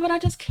 Miss Lisle, but I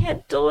just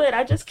can't do it.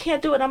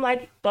 I'm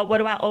like, but what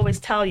do I always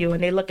tell you?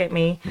 And they look at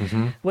me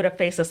with a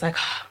face that's like,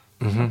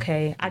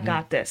 okay, I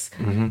got this.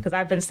 Because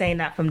I've been saying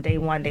that from day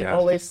one. They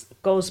always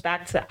goes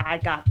back to, I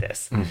got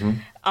this.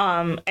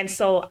 And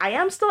so I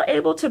am still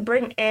able to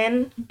bring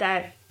in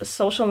that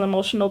social and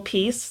emotional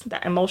piece,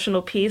 that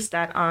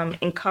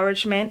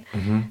encouragement,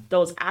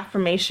 those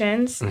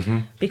affirmations.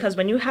 Because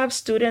when you have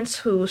students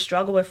who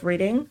struggle with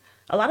reading,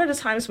 a lot of the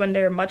times when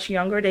they're much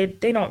younger,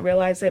 they don't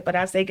realize it. But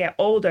as they get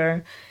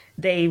older,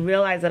 they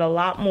realize it a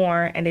lot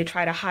more and they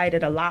try to hide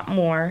it a lot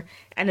more,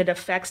 and it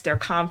affects their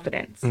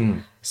confidence.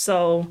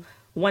 So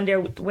when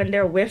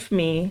they're with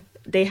me,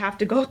 they have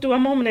to go through a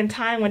moment in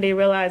time when they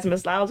realize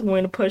Miss Lisle's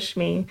going to push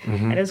me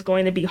and it's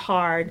going to be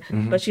hard,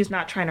 but she's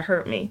not trying to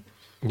hurt me.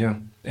 Yeah.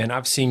 And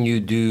I've seen you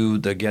do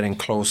the getting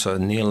closer,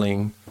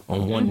 kneeling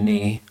on one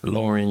knee,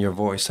 lowering your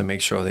voice to make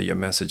sure that your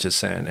message is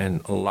sent,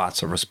 and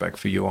lots of respect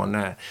for you on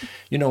that.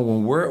 You know,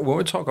 when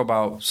we talk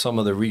about some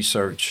of the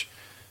research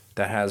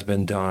that has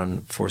been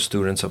done for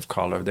students of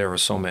color, there are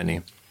so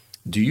many.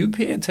 Do you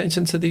pay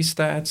attention to these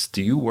stats?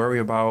 Do you worry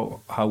about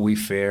how we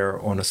fare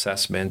on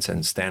assessments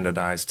and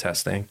standardized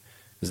testing?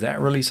 Is that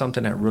really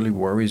something that really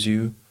worries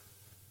you?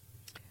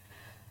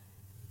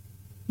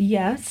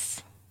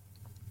 Yes.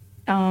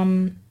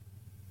 Of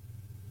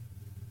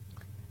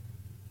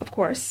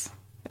course,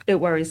 it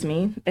worries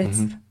me.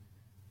 It's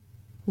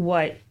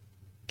what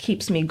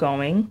keeps me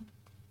going.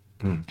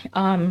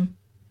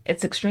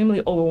 It's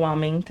extremely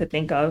overwhelming to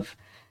think of.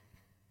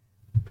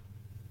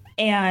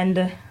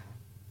 And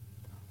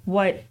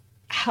what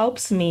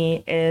helps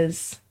me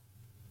is,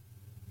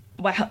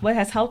 what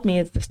has helped me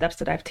is the steps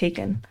that I've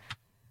taken.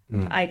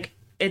 Like,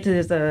 it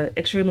is a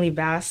extremely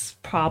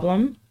vast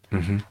problem,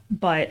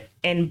 but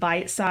in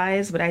bite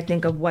size, what I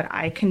think of what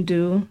I can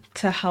do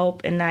to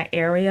help in that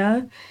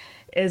area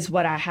is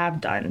what I have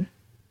done,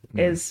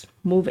 is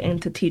move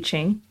into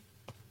teaching,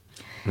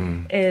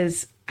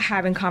 is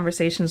having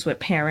conversations with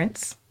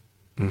parents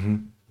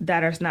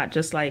that are not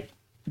just like,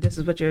 this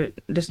is what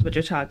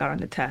your child got on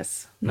the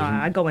test. No,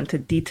 I go into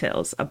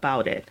details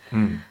about it.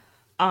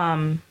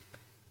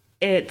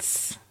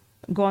 It's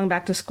going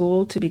back to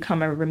school to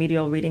become a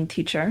remedial reading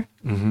teacher,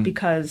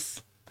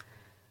 because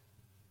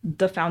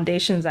the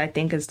foundations, I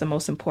think, is the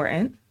most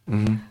important.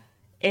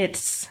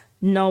 It's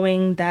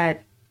knowing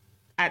that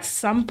at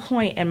some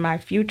point in my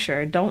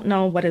future, don't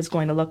know what it's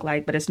going to look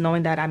like, but it's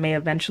knowing that I may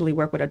eventually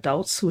work with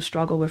adults who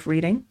struggle with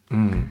reading.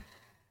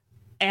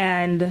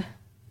 And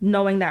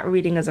knowing that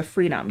reading is a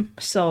freedom.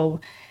 So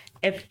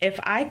if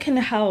I can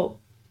help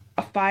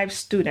 5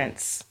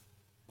 students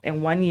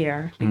in 1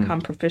 year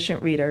become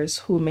proficient readers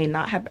who may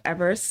not have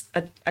ever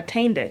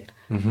attained it,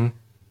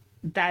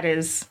 that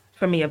is,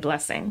 for me, a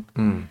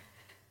blessing.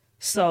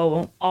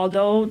 So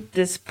although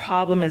this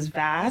problem is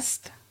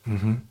vast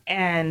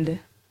and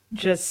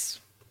just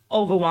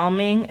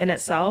overwhelming in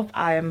itself,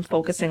 I am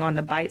focusing on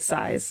the bite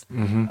size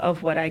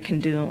of what I can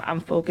do.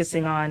 I'm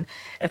focusing on,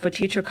 if a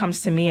teacher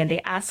comes to me and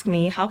they ask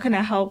me, how can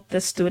I help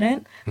this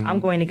student? I'm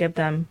going to give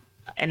them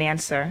an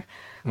answer.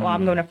 Well,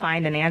 I'm going to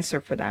find an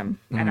answer for them.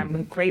 And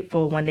I'm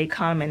grateful when they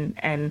come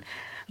and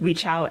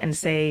reach out and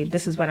say,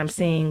 this is what I'm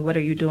seeing. What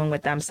are you doing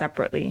with them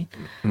separately?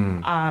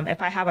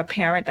 If I have a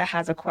parent that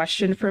has a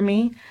question for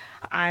me,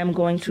 I'm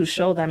going to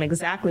show them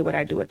exactly what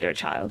I do with their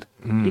child,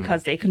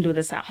 because they can do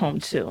this at home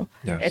too.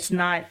 It's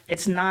not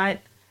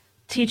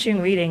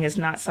teaching reading is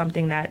not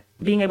something that,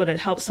 being able to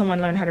help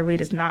someone learn how to read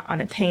is not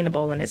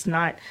unattainable, and it's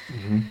not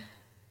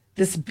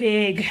this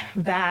big,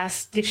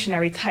 vast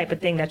dictionary type of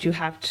thing that you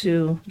have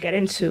to get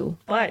into.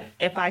 But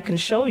if I can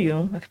show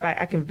you, if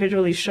I can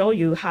visually show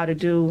you how to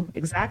do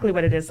exactly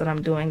what it is that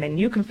I'm doing, then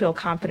you can feel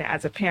confident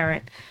as a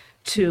parent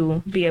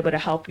to be able to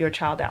help your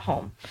child at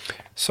home.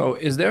 So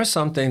is there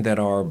something that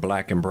our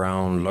Black and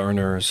brown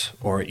learners,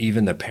 or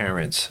even the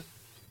parents,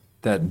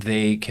 that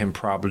they can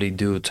probably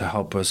do to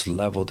help us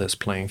level this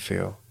playing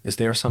field? Is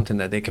there something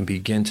that they can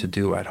begin to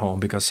do at home?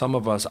 Because some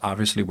of us,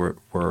 obviously, we're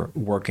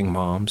working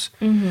moms,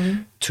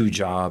 2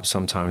 jobs,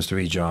 sometimes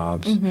 3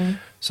 jobs,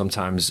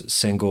 sometimes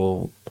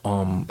single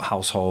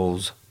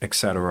households,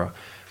 etc.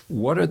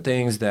 What are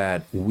things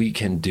that we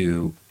can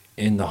do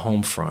in the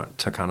home front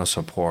to kind of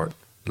support,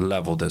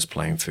 level this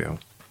playing field?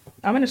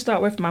 I'm going to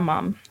start with my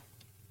mom.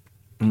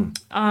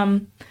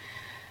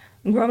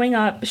 Growing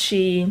up,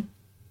 she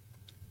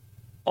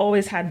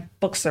always had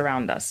books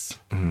around us.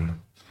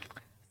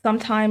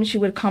 Sometimes she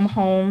would come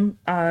home.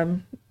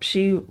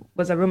 She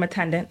was a room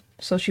attendant,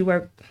 so she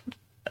worked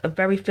a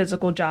very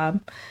physical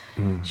job.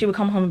 She would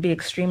come home and be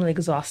extremely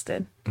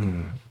exhausted.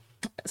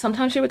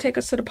 Sometimes she would take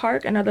us to the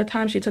park, and other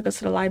times she took us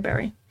to the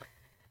library.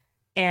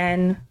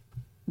 And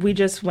we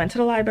just went to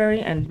the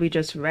library and we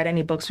just read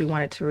any books we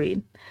wanted to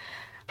read.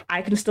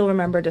 I can still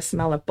remember the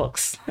smell of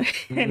books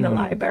in the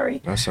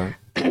library. That's right.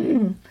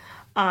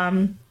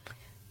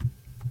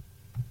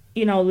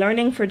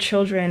 learning for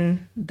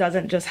children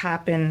doesn't just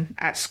happen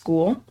at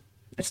school.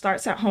 It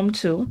starts at home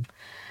too.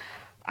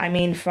 I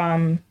mean,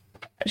 from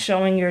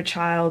showing your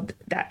child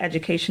that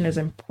education is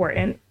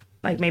important.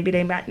 Like maybe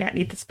they might not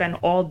need to spend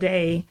all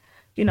day,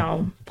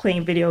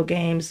 playing video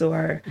games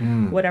or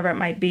whatever it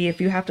might be. If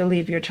you have to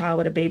leave your child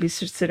with a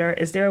babysitter,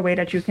 is there a way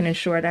that you can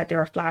ensure that there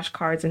are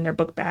flashcards in their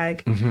book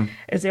bag?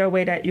 Is there a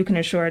way that you can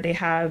ensure they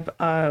have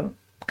a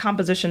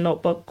composition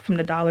notebook from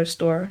the dollar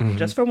store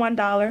just for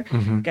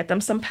 $1? Get them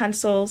some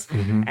pencils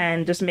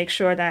and just make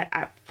sure that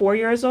at 4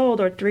 years old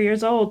or 3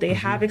 years old, they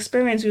have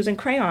experience using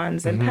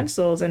crayons and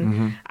pencils.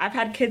 And I've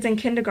had kids in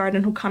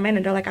kindergarten who come in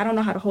and they're like, I don't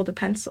know how to hold a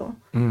pencil.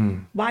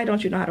 Why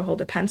don't you know how to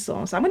hold a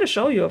pencil? So I'm going to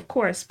show you, of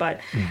course, but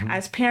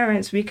as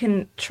parents, we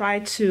can try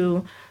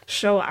to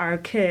show our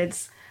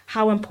kids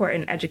how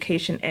important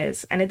education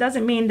is. And it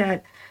doesn't mean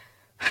that,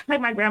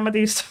 like my grandmother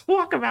used to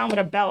walk around with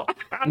a belt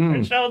on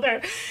her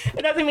shoulder.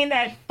 It doesn't mean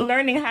that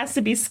learning has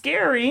to be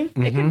scary.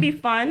 It can be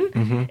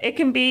fun. It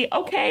can be,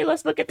 okay,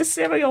 let's look at the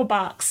cereal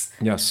box.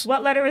 Yes.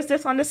 What letter is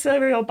this on the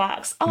cereal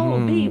box?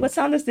 Oh, B. What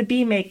sound does the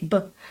B make? B.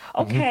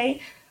 Okay.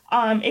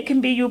 It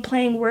can be you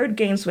playing word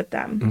games with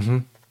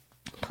them.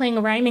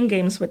 Playing rhyming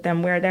games with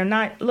them where they're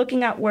not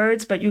looking at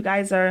words, but you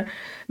guys are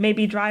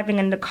maybe driving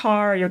in the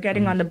car or you're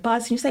getting on the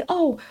bus and you say,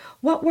 oh,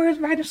 what word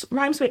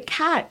rhymes with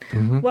cat?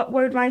 What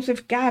word rhymes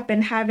with gap?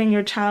 And having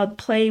your child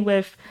play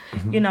with,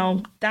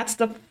 that's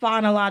the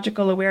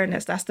phonological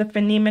awareness. That's the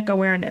phonemic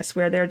awareness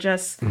where they're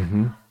just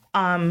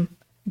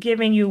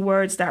giving you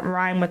words that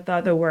rhyme with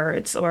other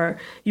words, or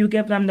you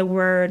give them the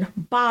word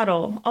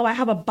bottle. Oh, I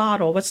have a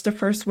bottle. What's the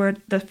first word,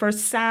 the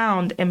first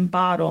sound in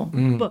bottle?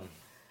 B,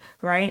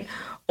 right?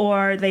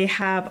 Or they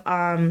have,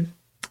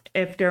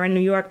 if they're in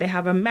New York, they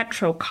have a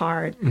Metro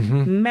card.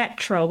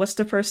 Metro. What's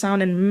the first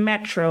sound in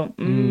Metro?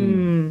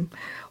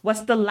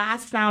 What's the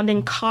last sound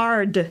in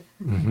card?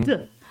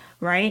 D,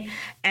 right?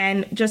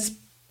 And just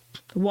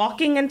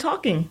walking and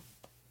talking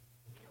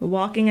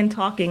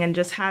and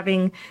just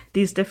having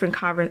these different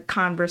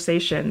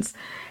conversations.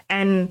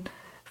 And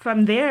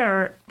from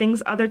there,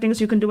 other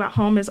things you can do at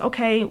home is,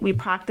 okay, we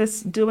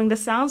practice doing the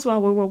sounds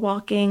while we were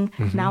walking.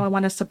 Now I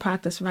want us to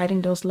practice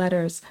writing those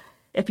letters.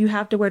 If you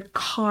have the word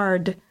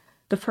card,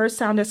 the first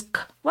sound is K.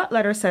 What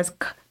letter says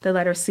K? The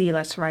letter C.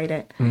 Let's write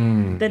it.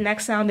 The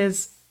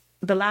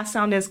last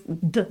sound is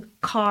D.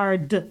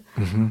 Card.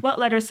 What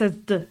letter says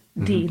D?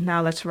 D.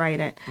 Now let's write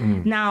it.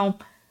 Now,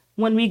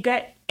 when we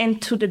get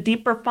into the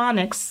deeper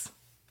phonics,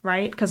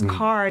 right? Because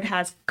card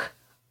has K,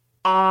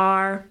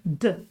 R,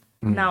 D.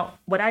 Now,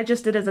 what I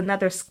just did is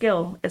another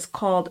skill. It's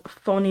called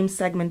phoneme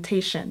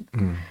segmentation.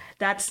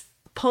 That's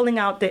pulling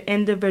out the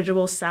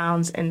individual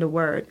sounds in the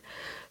word.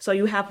 So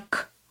you have K,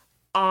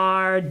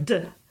 R,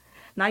 D.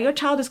 Now your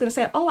child is going to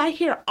say, oh, I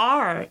hear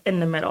R in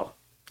the middle,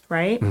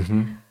 right?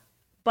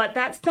 But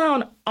that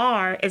sound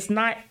R is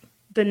not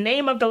the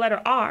name of the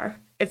letter R.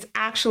 It's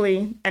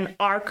actually an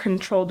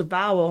R-controlled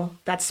vowel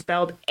that's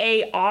spelled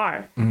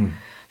A-R.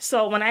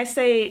 So when I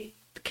say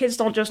kids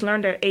don't just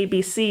learn their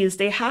ABCs,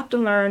 they have to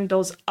learn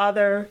those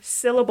other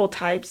syllable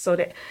types. So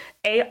the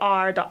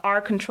AR, the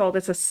R control,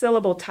 is a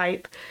syllable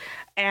type,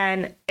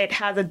 and it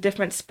has a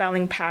different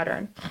spelling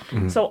pattern.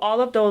 So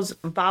all of those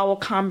vowel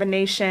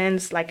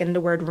combinations, like in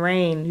the word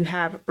rain, you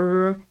have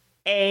R,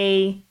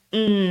 A,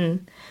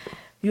 N.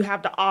 You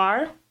have the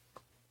R,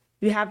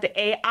 you have the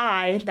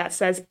AI that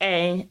says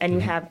A, and you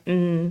have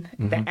N,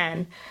 the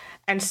N.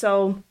 And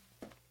so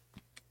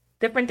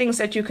different things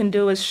that you can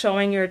do is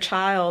showing your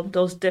child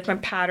those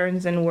different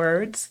patterns in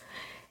words.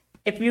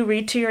 If you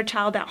read to your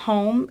child at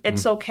home,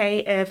 it's okay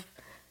if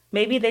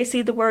maybe they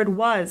see the word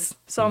was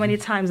so many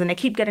times and they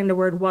keep getting the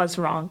word was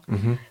wrong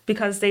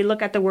because they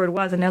look at the word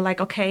was and they're like,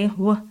 okay,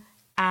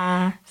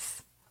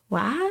 as,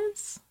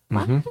 was,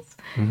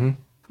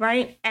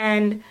 right?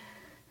 And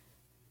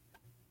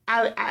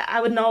I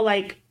would know,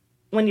 like,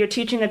 when you're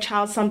teaching a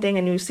child something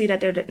and you see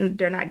that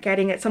they're not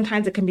getting it,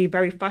 sometimes it can be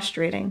very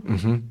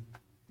frustrating.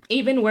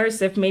 Even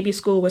worse if maybe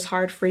school was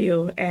hard for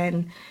you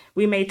and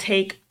we may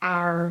take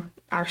our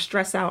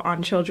stress out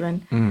on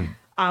children.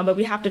 But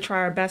we have to try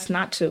our best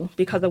not to,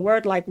 because a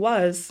word like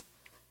was,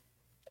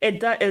 it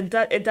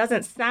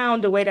doesn't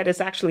sound the way that it's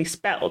actually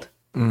spelled.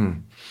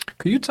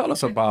 Could you tell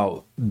us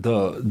about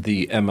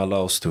the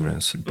MLO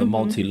students, the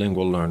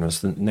multilingual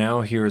learners?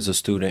 Now here is a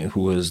student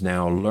who is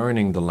now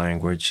learning the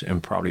language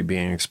and probably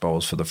being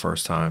exposed for the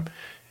first time,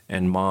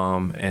 and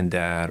mom and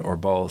dad or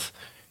both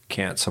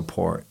can't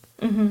support.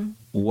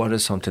 What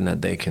is something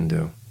that they can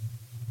do?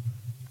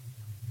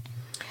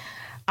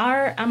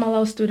 Our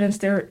MLO students,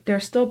 they're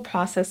still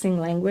processing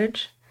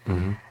language.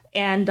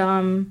 And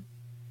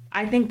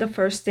I think the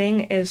first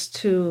thing is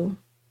to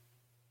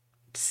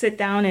sit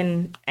down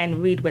and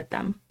read with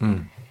them.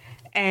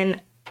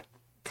 And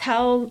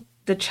tell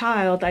the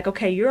child, like,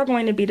 okay, you're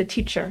going to be the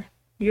teacher.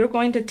 You're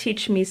going to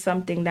teach me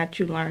something that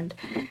you learned.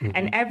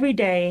 And every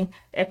day,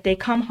 if they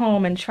come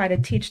home and try to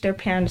teach their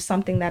parents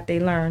something that they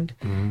learned,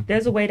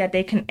 there's a way that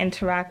they can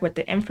interact with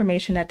the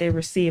information that they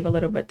receive a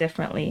little bit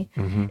differently.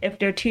 If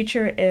their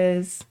teacher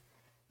is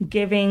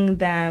giving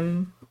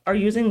them are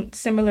using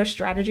similar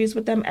strategies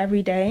with them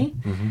every day,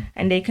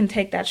 and they can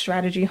take that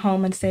strategy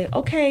home and say,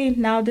 okay,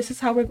 now this is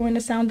how we're going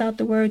to sound out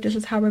the word, this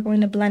is how we're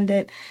going to blend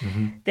it,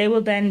 they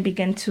will then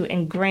begin to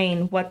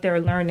ingrain what they're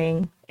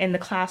learning in the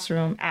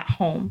classroom at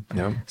home.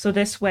 Yeah. So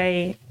this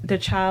way, the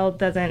child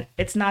doesn't,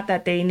 it's not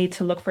that they need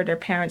to look for their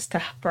parents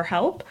for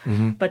help,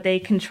 but they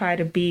can try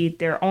to be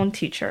their own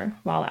teacher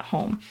while at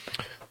home.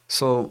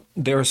 So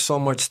there are so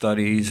much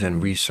studies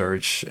and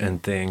research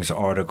and things,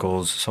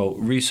 articles. So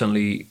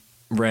recently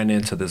ran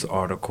into this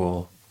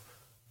article,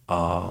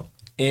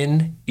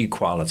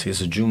 Inequality.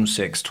 It's a June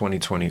 6,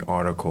 2020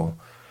 article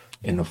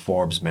in the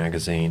Forbes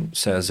magazine.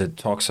 Says it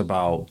talks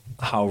about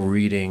how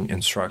reading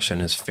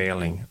instruction is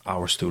failing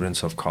our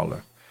students of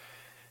color.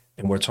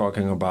 And we're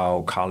talking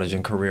about college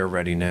and career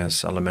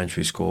readiness,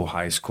 elementary school,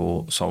 high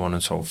school, so on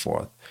and so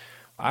forth.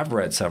 I've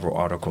read several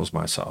articles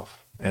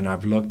myself, and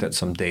I've looked at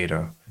some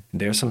data.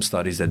 There's some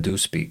studies that do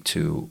speak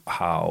to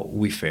how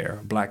we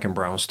fare, Black and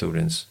brown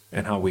students,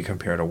 and how we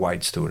compare to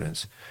white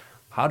students.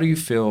 How do you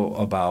feel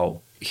about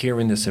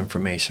hearing this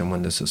information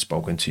when this is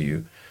spoken to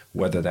you,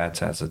 whether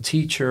that's as a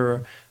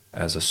teacher,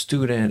 as a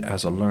student,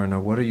 as a learner?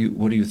 What are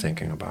you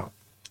thinking about?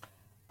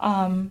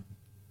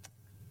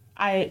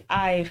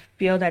 I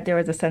feel that there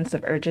is a sense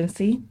of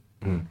urgency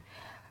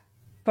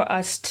for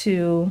us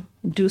to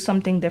do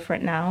something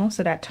different now,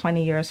 so that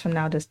 20 years from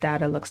now, this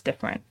data looks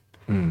different.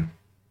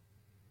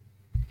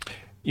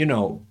 You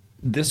know,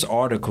 this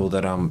article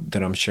that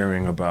I'm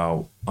sharing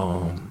about,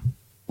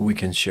 we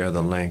can share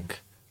the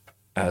link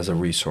as a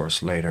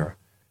resource later.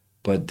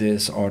 But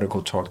this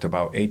article talked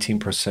about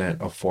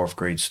 18% of fourth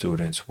grade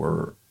students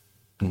were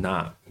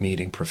not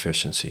meeting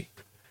proficiency.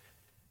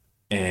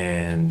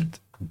 And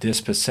this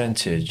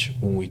percentage,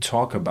 when we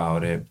talk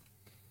about it,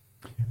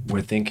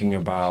 we're thinking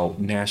about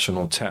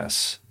national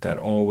tests. That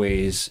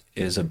always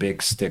is a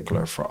big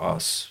stickler for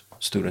us,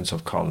 students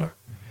of color.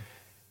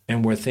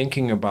 And we're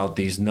thinking about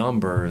these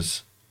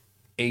numbers,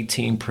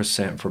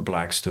 18% for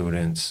Black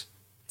students,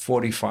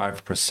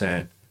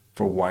 45%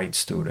 for white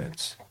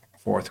students,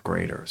 fourth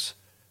graders.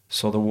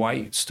 So the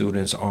white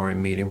students aren't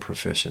meeting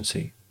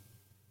proficiency.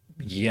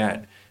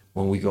 Yet,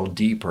 when we go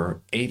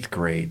deeper, eighth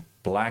grade,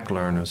 Black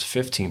learners,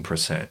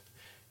 15%,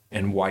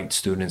 and white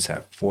students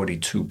at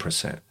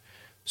 42%.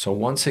 So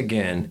once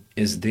again,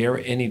 is there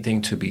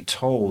anything to be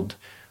told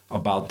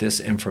about this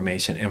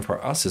information? And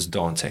for us, it's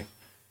daunting.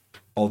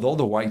 Although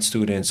the white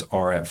students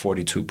are at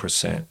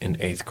 42% in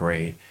eighth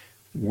grade,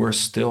 we're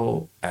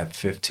still at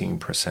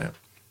 15%.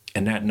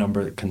 And that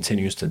number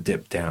continues to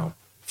dip down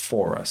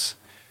for us.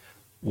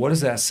 What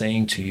is that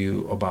saying to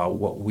you about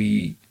what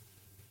we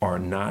are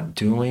not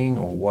doing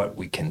or what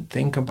we can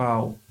think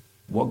about?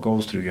 What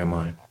goes through your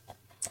mind?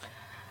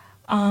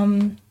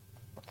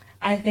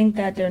 I think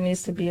that there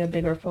needs to be a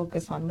bigger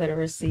focus on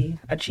literacy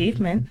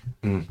achievement.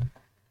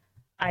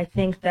 I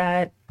think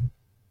that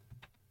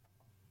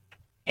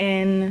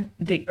in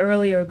the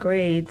earlier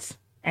grades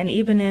and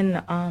even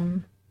in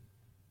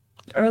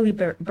early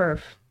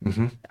birth,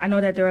 I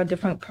know that there are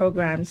different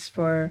programs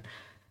for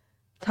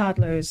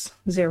toddlers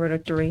 0 to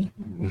 3,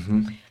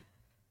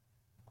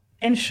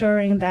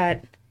 ensuring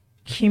that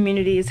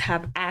communities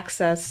have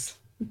access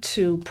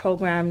to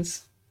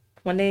programs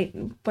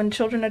when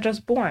children are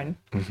just born,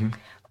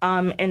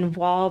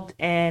 involved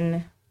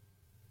in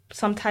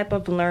some type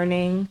of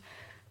learning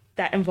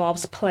that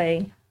involves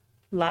play,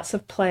 lots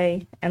of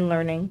play and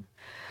learning.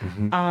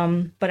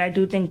 But I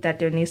do think that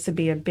there needs to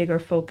be a bigger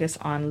focus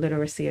on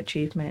literacy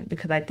achievement,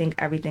 because I think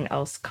everything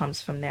else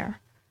comes from there.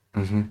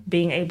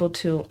 Being able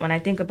to, when I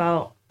think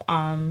about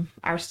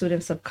our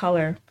students of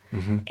color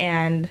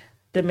and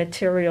the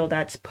material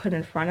that's put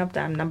in front of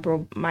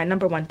them, my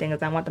number one thing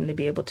is I want them to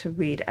be able to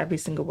read every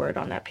single word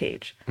on that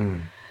page.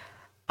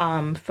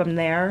 From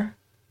there,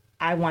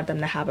 I want them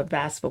to have a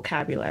vast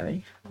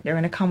vocabulary. They're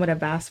going to come with a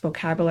vast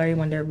vocabulary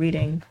when they're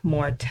reading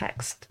more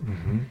text.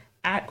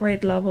 At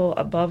grade level,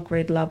 above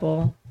grade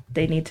level,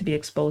 they need to be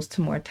exposed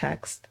to more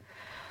text.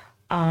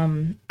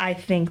 I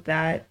think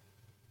that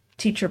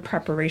teacher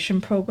preparation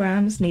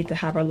programs need to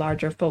have a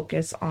larger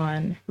focus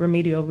on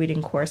remedial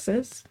reading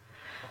courses.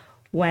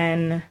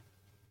 When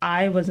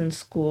I was in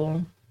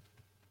school,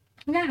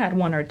 I had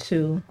 1 or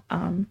 2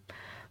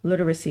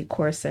 literacy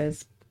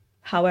courses.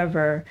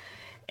 However,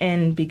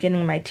 in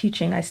beginning my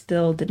teaching, I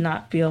still did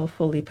not feel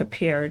fully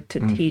prepared to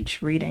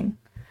teach reading.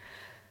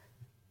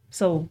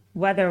 So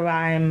whether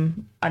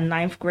I'm a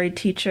 9th grade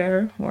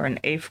teacher or an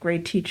 8th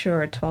grade teacher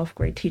or a 12th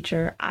grade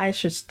teacher, I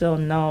should still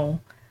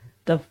know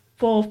the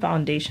full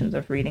foundations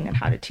of reading and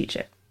how to teach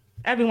it.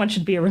 Everyone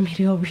should be a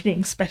remedial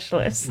reading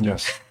specialist.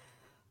 Yes.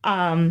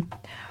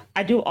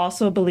 I do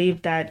also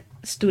believe that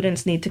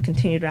students need to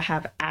continue to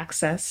have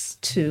access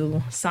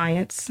to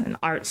science and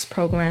arts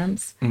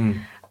programs.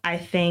 I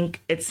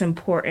think it's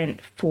important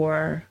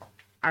for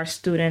our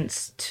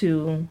students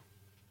to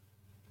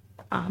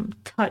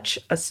touch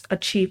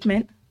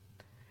achievement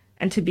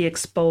and to be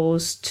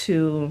exposed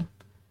to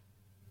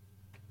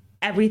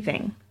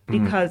everything,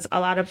 because a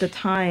lot of the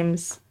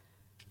times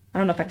I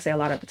don't know if I can say a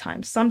lot of the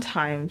time,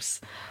 sometimes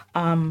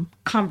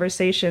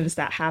conversations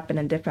that happen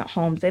in different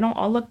homes, they don't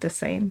all look the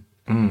same.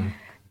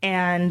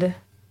 And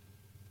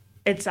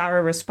it's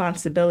our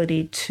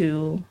responsibility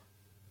to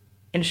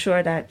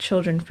ensure that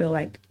children feel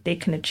like they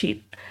can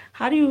achieve.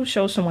 How do you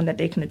show someone that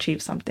they can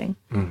achieve something?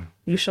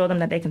 You show them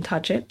that they can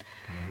touch it.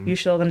 You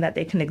show them that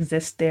they can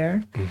exist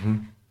there.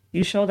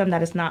 You show them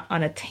that it's not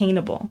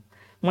unattainable.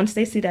 Once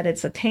they see that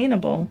it's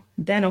attainable,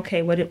 then,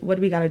 okay, what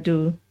do we got to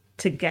do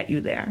to get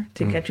you there,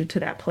 to get you to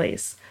that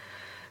place?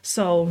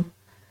 So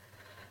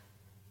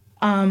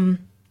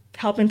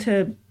helping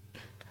to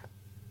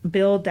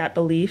build that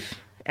belief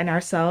in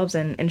ourselves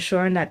and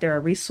ensuring that there are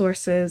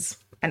resources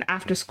and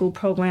after-school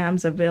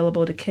programs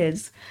available to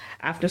kids,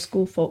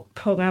 after-school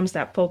programs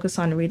that focus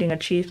on reading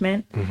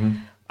achievement,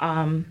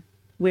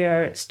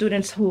 where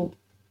students who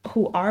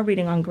are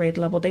reading on grade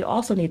level, they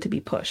also need to be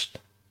pushed.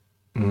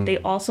 They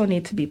also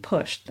need to be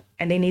pushed,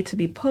 and they need to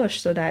be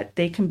pushed so that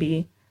they can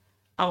be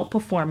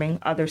outperforming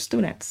other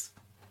students.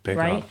 Big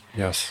right? up.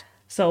 Yes.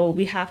 So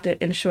we have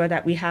to ensure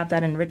that we have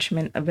that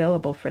enrichment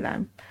available for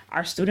them.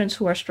 Our students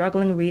who are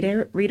struggling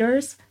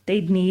readers,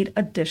 they need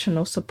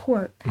additional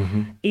support.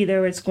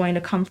 Either it's going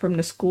to come from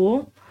the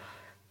school,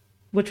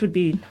 which would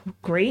be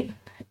great.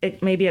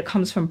 Maybe it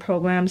comes from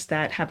programs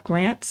that have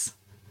grants.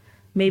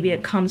 Maybe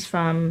it comes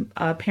from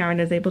a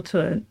parent is able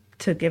to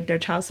give their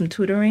child some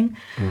tutoring.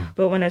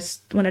 But when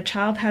a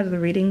child has a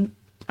reading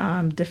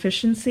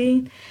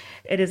deficiency,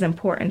 it is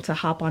important to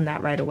hop on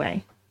that right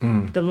away.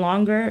 The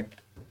longer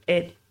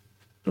it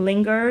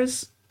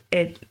lingers,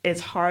 it is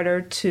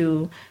harder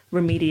to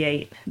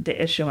remediate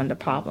the issue and the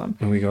problem.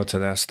 And we go to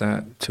that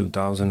stat,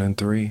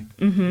 2003,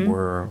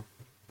 where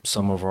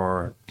some of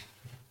our,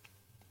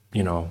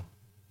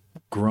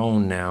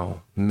 grown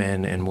now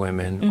men and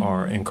women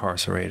are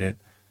incarcerated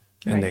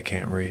and they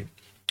can't read.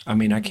 I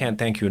mean, I can't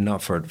thank you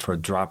enough for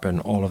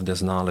dropping all of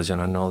this knowledge.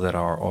 And I know that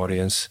our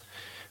audience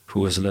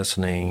who is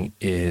listening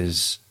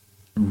is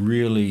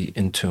really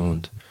in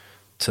tuned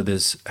to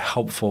this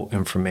helpful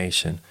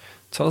information.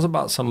 Tell us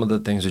about some of the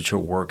things that you're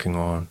working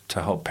on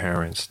to help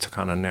parents to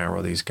kind of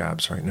narrow these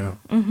gaps right now.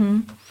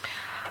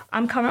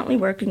 I'm currently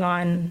working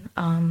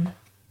on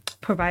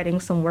providing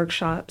some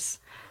workshops,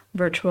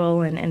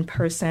 virtual and in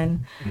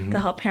person, to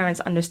help parents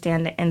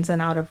understand the ins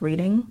and outs of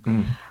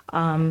reading.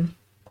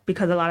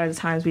 Because a lot of the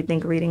times we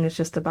think reading is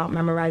just about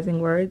memorizing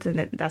words,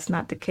 and that's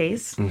not the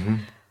case.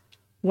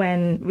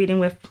 When reading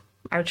with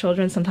our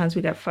children, sometimes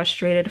we get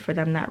frustrated for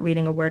them not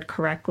reading a word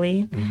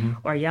correctly,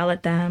 or yell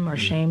at them or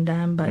shame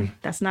them, but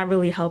that's not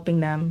really helping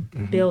them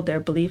build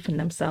their belief in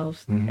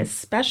themselves,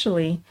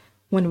 especially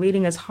when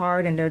reading is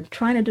hard and they're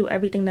trying to do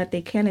everything that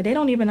they can and they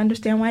don't even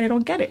understand why they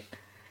don't get it.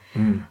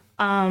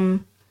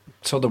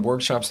 So the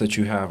workshops that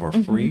you have are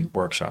free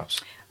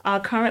workshops?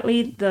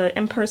 Currently, the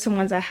in-person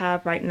ones I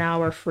have right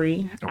now are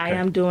free. I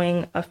am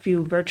doing a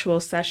few virtual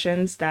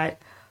sessions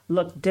that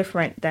look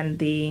different than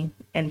the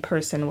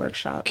in-person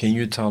workshops. Can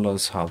you tell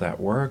us how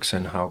that works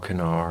and how can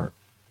our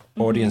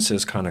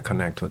audiences kind of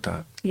connect with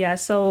that? Yeah,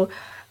 so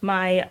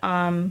my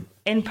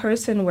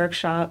in-person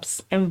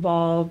workshops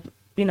involve,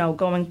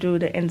 going through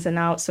the ins and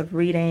outs of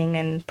reading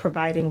and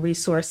providing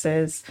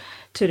resources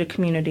to the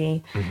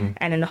community,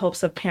 and in the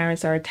hopes of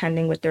parents are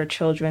attending with their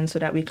children so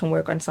that we can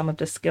work on some of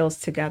the skills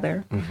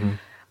together.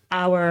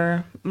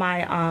 And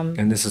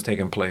this is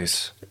taking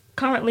place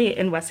currently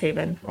in West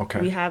Haven. Okay.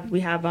 We have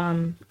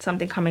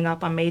something coming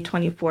up on May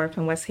 24th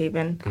in West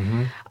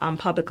Haven,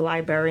 Public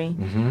Library.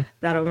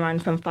 That'll run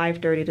from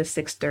 5:30 to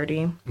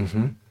 6:30.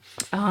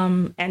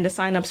 And the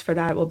signups for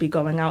that will be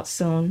going out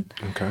soon.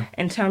 Okay.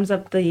 In terms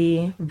of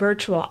the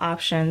virtual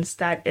options,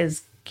 that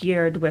is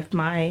geared with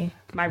my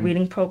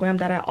reading program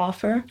that I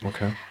offer.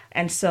 Okay.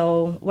 And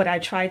so what I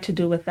try to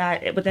do with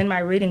that, within my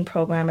reading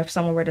program, if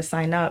someone were to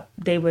sign up,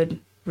 they would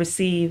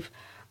receive,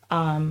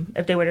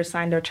 if they were to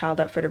sign their child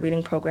up for the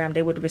reading program,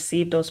 they would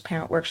receive those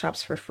parent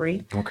workshops for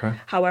free. Okay.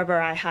 However,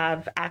 I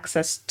have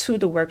access to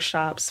the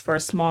workshops for a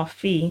small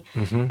fee,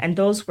 and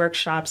those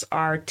workshops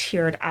are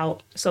tiered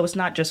out. So it's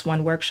not just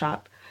one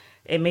workshop.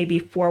 It may be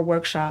 4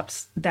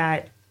 workshops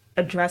that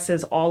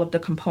addresses all of the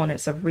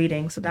components of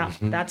reading. So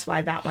that's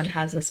why that one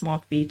has a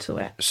small fee to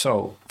it.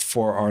 So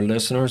for our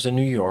listeners in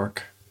New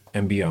York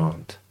and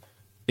beyond,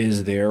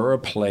 is there a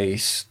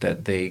place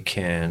that they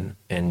can,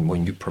 and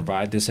when you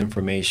provide this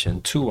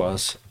information to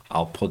us,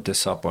 I'll put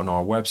this up on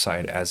our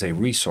website as a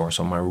resource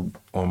on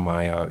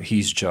my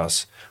He's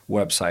Just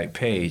website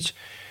page,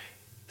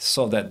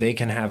 so that they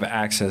can have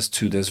access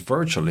to this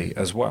virtually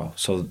as well.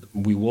 So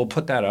we will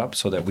put that up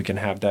so that we can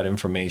have that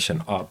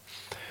information up.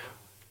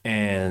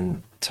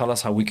 And tell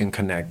us how we can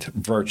connect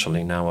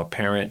virtually. Now, a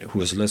parent who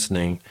is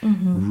listening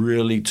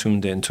really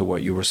tuned into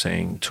what you were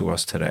saying to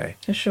us today.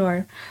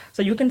 Sure.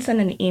 So you can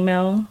send an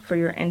email for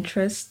your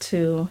interest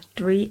to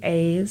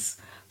 3A's.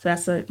 So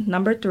that's the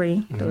number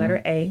 3, the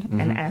letter A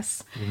and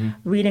S,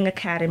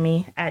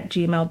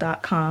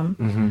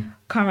 readingacademy@gmail.com.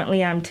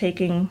 Currently, I'm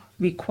taking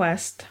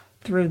requests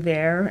through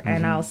there,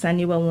 and I'll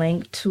send you a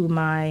link to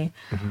my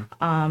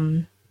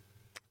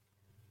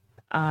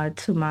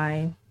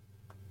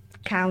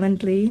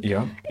Calendly,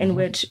 Yeah. in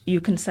which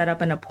you can set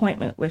up an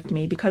appointment with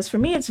me. Because for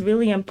me, it's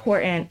really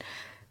important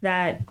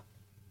that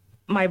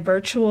my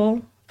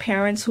virtual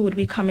parents who would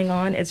be coming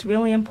on, it's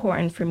really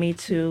important for me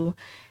to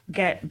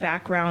get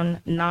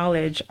background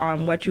knowledge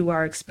on what you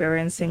are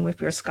experiencing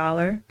with your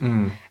scholar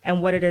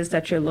and what it is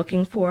that you're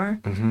looking for.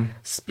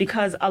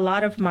 Because a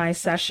lot of my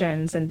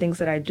sessions and things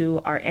that I do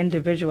are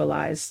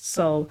individualized.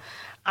 So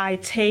I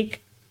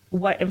take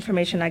what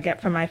information I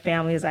get from my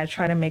families, I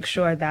try to make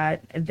sure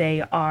that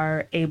they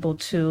are able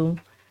to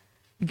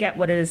get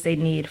what it is they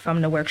need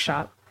from the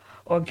workshop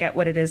or get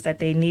what it is that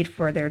they need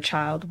for their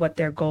child, what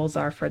their goals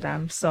are for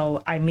them.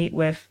 So I meet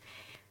with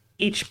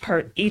each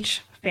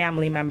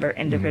family member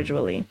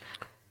individually.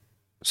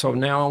 So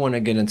now I want to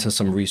get into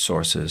some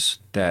resources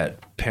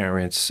that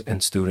parents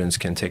and students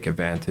can take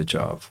advantage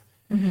of.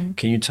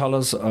 Can you tell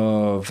us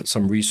of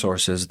some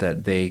resources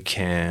that they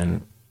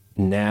can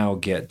now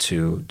get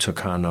to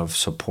kind of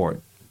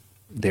support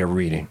their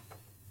reading?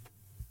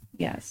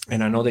 Yes.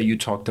 And I know that you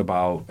talked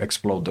about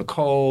Explode the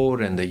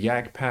Code and the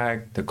Yak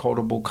Pack, the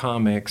Codable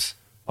Comics.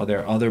 Are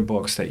there other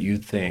books that you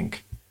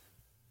think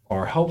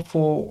are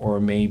helpful, or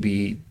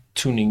maybe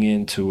tuning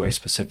into a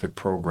specific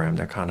program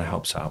that kind of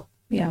helps out?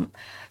 Yeah.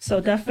 So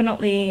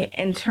definitely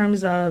in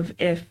terms of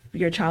if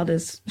your child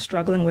is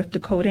struggling with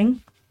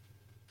decoding,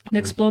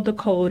 Explode the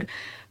Code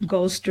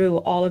goes through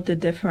all of the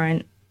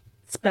different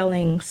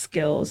spelling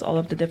skills, all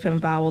of the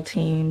different vowel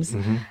teams,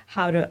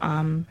 how to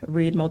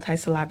read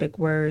multisyllabic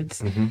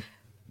words.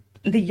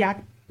 The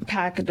Yak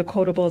Pack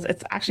decodables,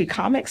 it's actually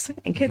comics,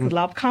 and kids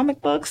love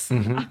comic books.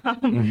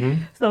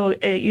 So,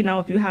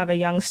 if you have a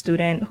young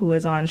student who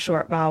is on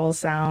short vowel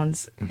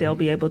sounds, they'll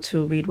be able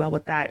to read well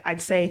with that.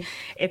 I'd say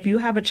if you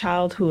have a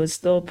child who is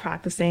still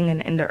practicing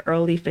and in the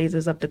early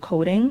phases of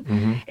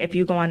decoding, if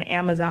you go on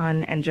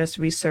Amazon and just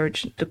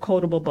research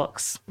decodable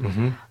books,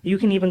 you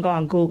can even go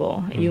on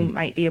Google. You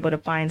might be able to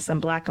find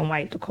some black and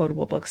white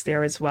decodable books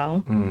there as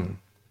well.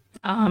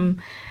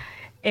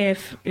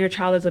 If your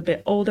child is a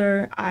bit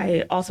older,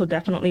 I also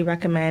definitely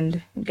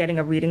recommend getting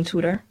a reading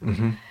tutor.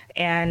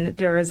 And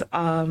there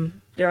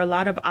are a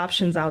lot of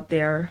options out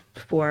there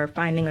for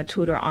finding a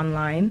tutor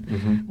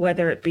online,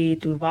 whether it be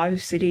through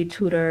Varsity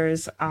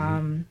Tutors,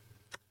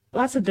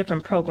 lots of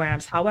different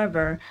programs.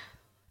 However,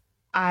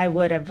 I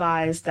would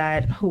advise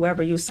that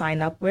whoever you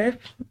sign up with,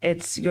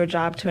 it's your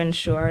job to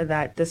ensure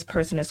that this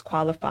person is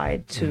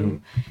qualified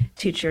to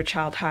teach your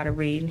child how to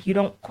read. You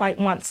don't quite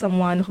want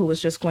someone who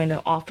is just going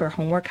to offer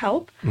homework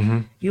help.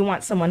 You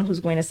want someone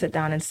who's going to sit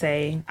down and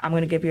say, I'm going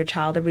to give your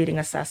child a reading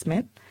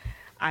assessment.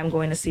 I'm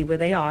going to see where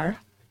they are.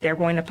 They're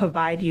going to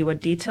provide you a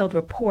detailed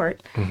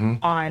report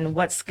on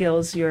what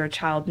skills your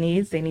child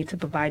needs. They need to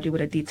provide you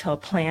with a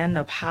detailed plan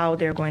of how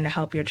they're going to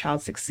help your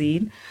child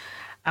succeed.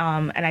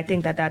 And I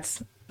think that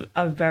that's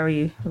a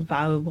very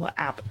valuable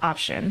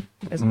option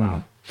as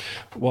well.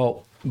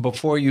 Well,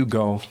 before you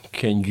go,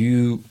 can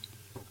you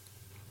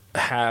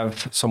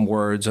have some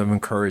words of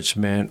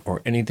encouragement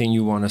or anything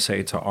you want to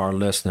say to our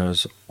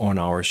listeners on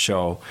our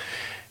show?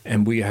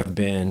 And we have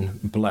been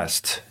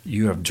blessed.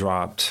 You have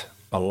dropped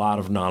a lot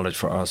of knowledge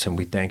for us, and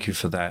we thank you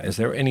for that. Is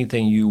there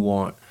anything you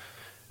want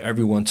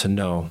everyone to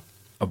know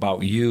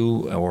about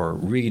you or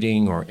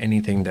reading or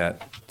anything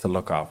that to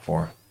look out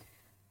for?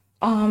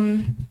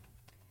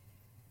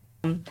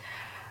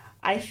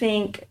 I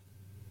think,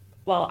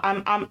 well,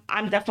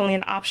 I'm definitely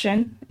an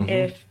option.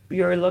 If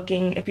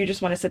you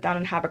just want to sit down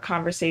and have a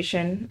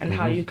conversation and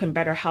how you can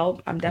better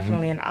help, I'm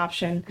definitely an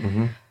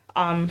option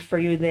for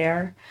you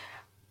there.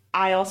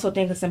 I also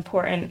think it's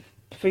important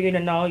for you to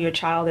know your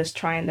child is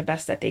trying the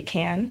best that they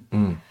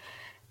can.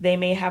 They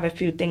may have a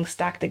few things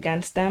stacked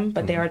against them,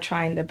 but they are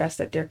trying the best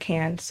that they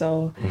can.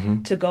 So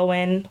to go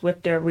in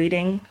with their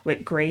reading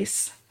with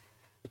grace,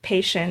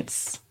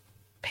 patience,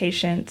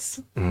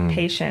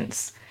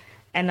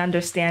 and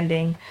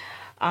understanding.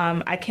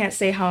 I can't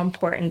say how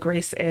important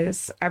grace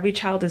is. Every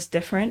child is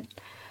different.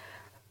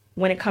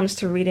 When it comes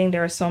to reading,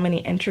 there are so many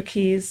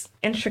intricacies.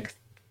 Intricacies?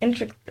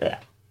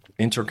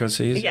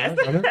 Yes.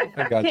 I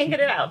got Can't get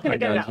it out.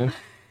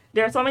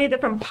 There are so many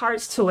different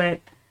parts to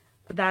it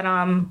that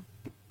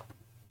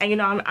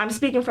and I'm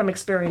speaking from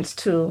experience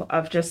too,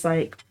 of just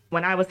like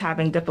when I was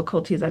having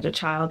difficulties as a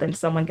child and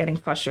someone getting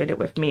frustrated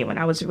with me when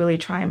I was really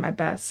trying my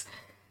best.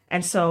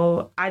 And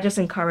so I just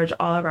encourage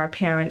all of our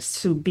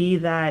parents to be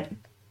that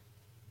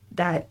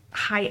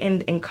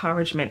high-end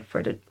encouragement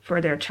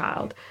for their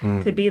child,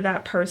 to be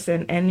that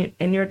person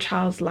in your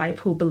child's life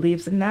who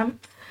believes in them,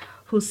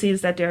 who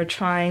sees that they're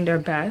trying their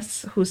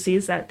best, who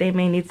sees that they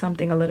may need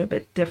something a little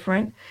bit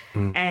different,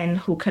 and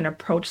who can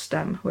approach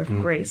them with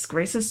grace.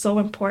 Grace is so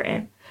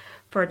important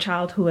for a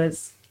child who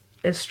is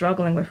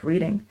struggling with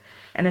reading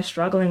and is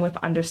struggling with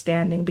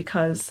understanding,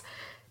 because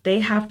they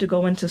have to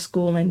go into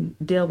school and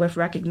deal with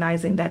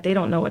recognizing that they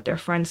don't know what their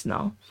friends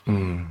know.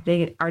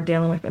 They are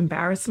dealing with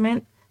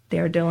embarrassment. They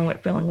are dealing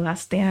with feeling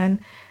less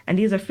than. And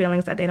these are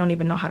feelings that they don't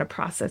even know how to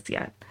process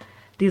yet.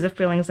 These are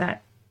feelings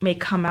that may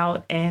come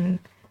out in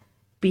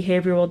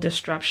behavioral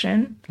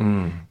disruption.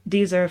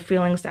 These are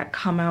feelings that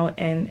come out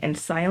in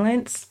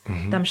silence,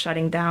 them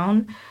shutting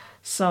down.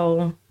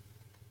 So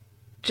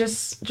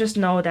just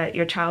know that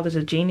your child is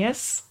a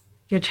genius.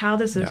 Your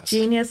child is a Yes.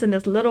 genius in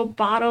this little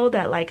bottle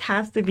that like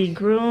has to be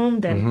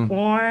groomed and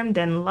formed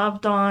and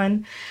loved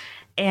on.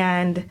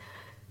 And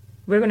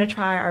we're going to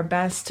try our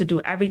best to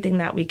do everything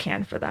that we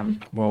can for them.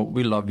 Well,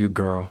 we love you,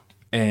 girl.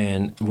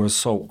 And we're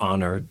so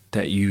honored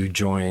that you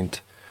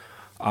joined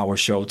our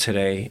show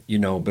today, you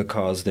know,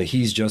 because the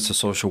He's Just a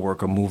Social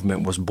Worker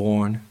movement was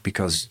born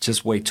because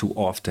just way too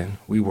often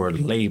we were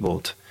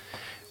labeled,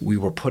 we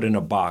were put in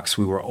a box,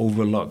 we were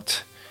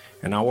overlooked.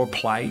 And our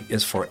plight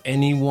is for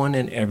anyone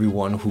and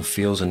everyone who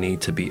feels a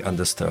need to be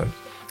understood.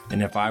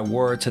 And if I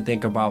were to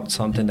think about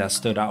something that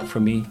stood out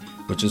for me,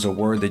 which is a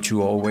word that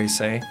you always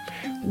say,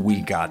 we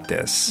got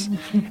this.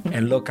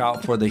 And look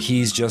out for the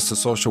He's Just a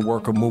Social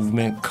Worker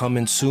movement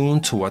coming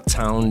soon to a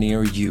town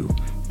near you.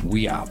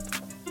 We out.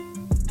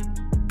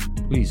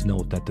 Please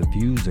note that the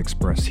views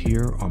expressed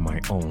here are my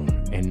own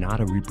and not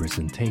a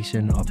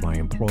representation of my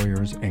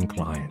employers and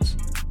clients.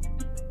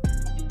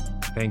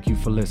 Thank you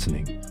for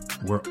listening.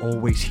 We're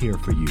always here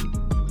for you.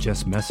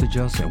 Just message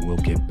us and we'll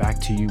get back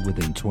to you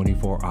within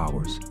 24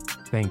 hours.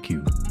 Thank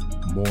you,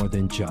 more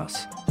than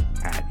just,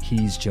 at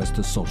He's Just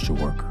a Social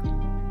Worker.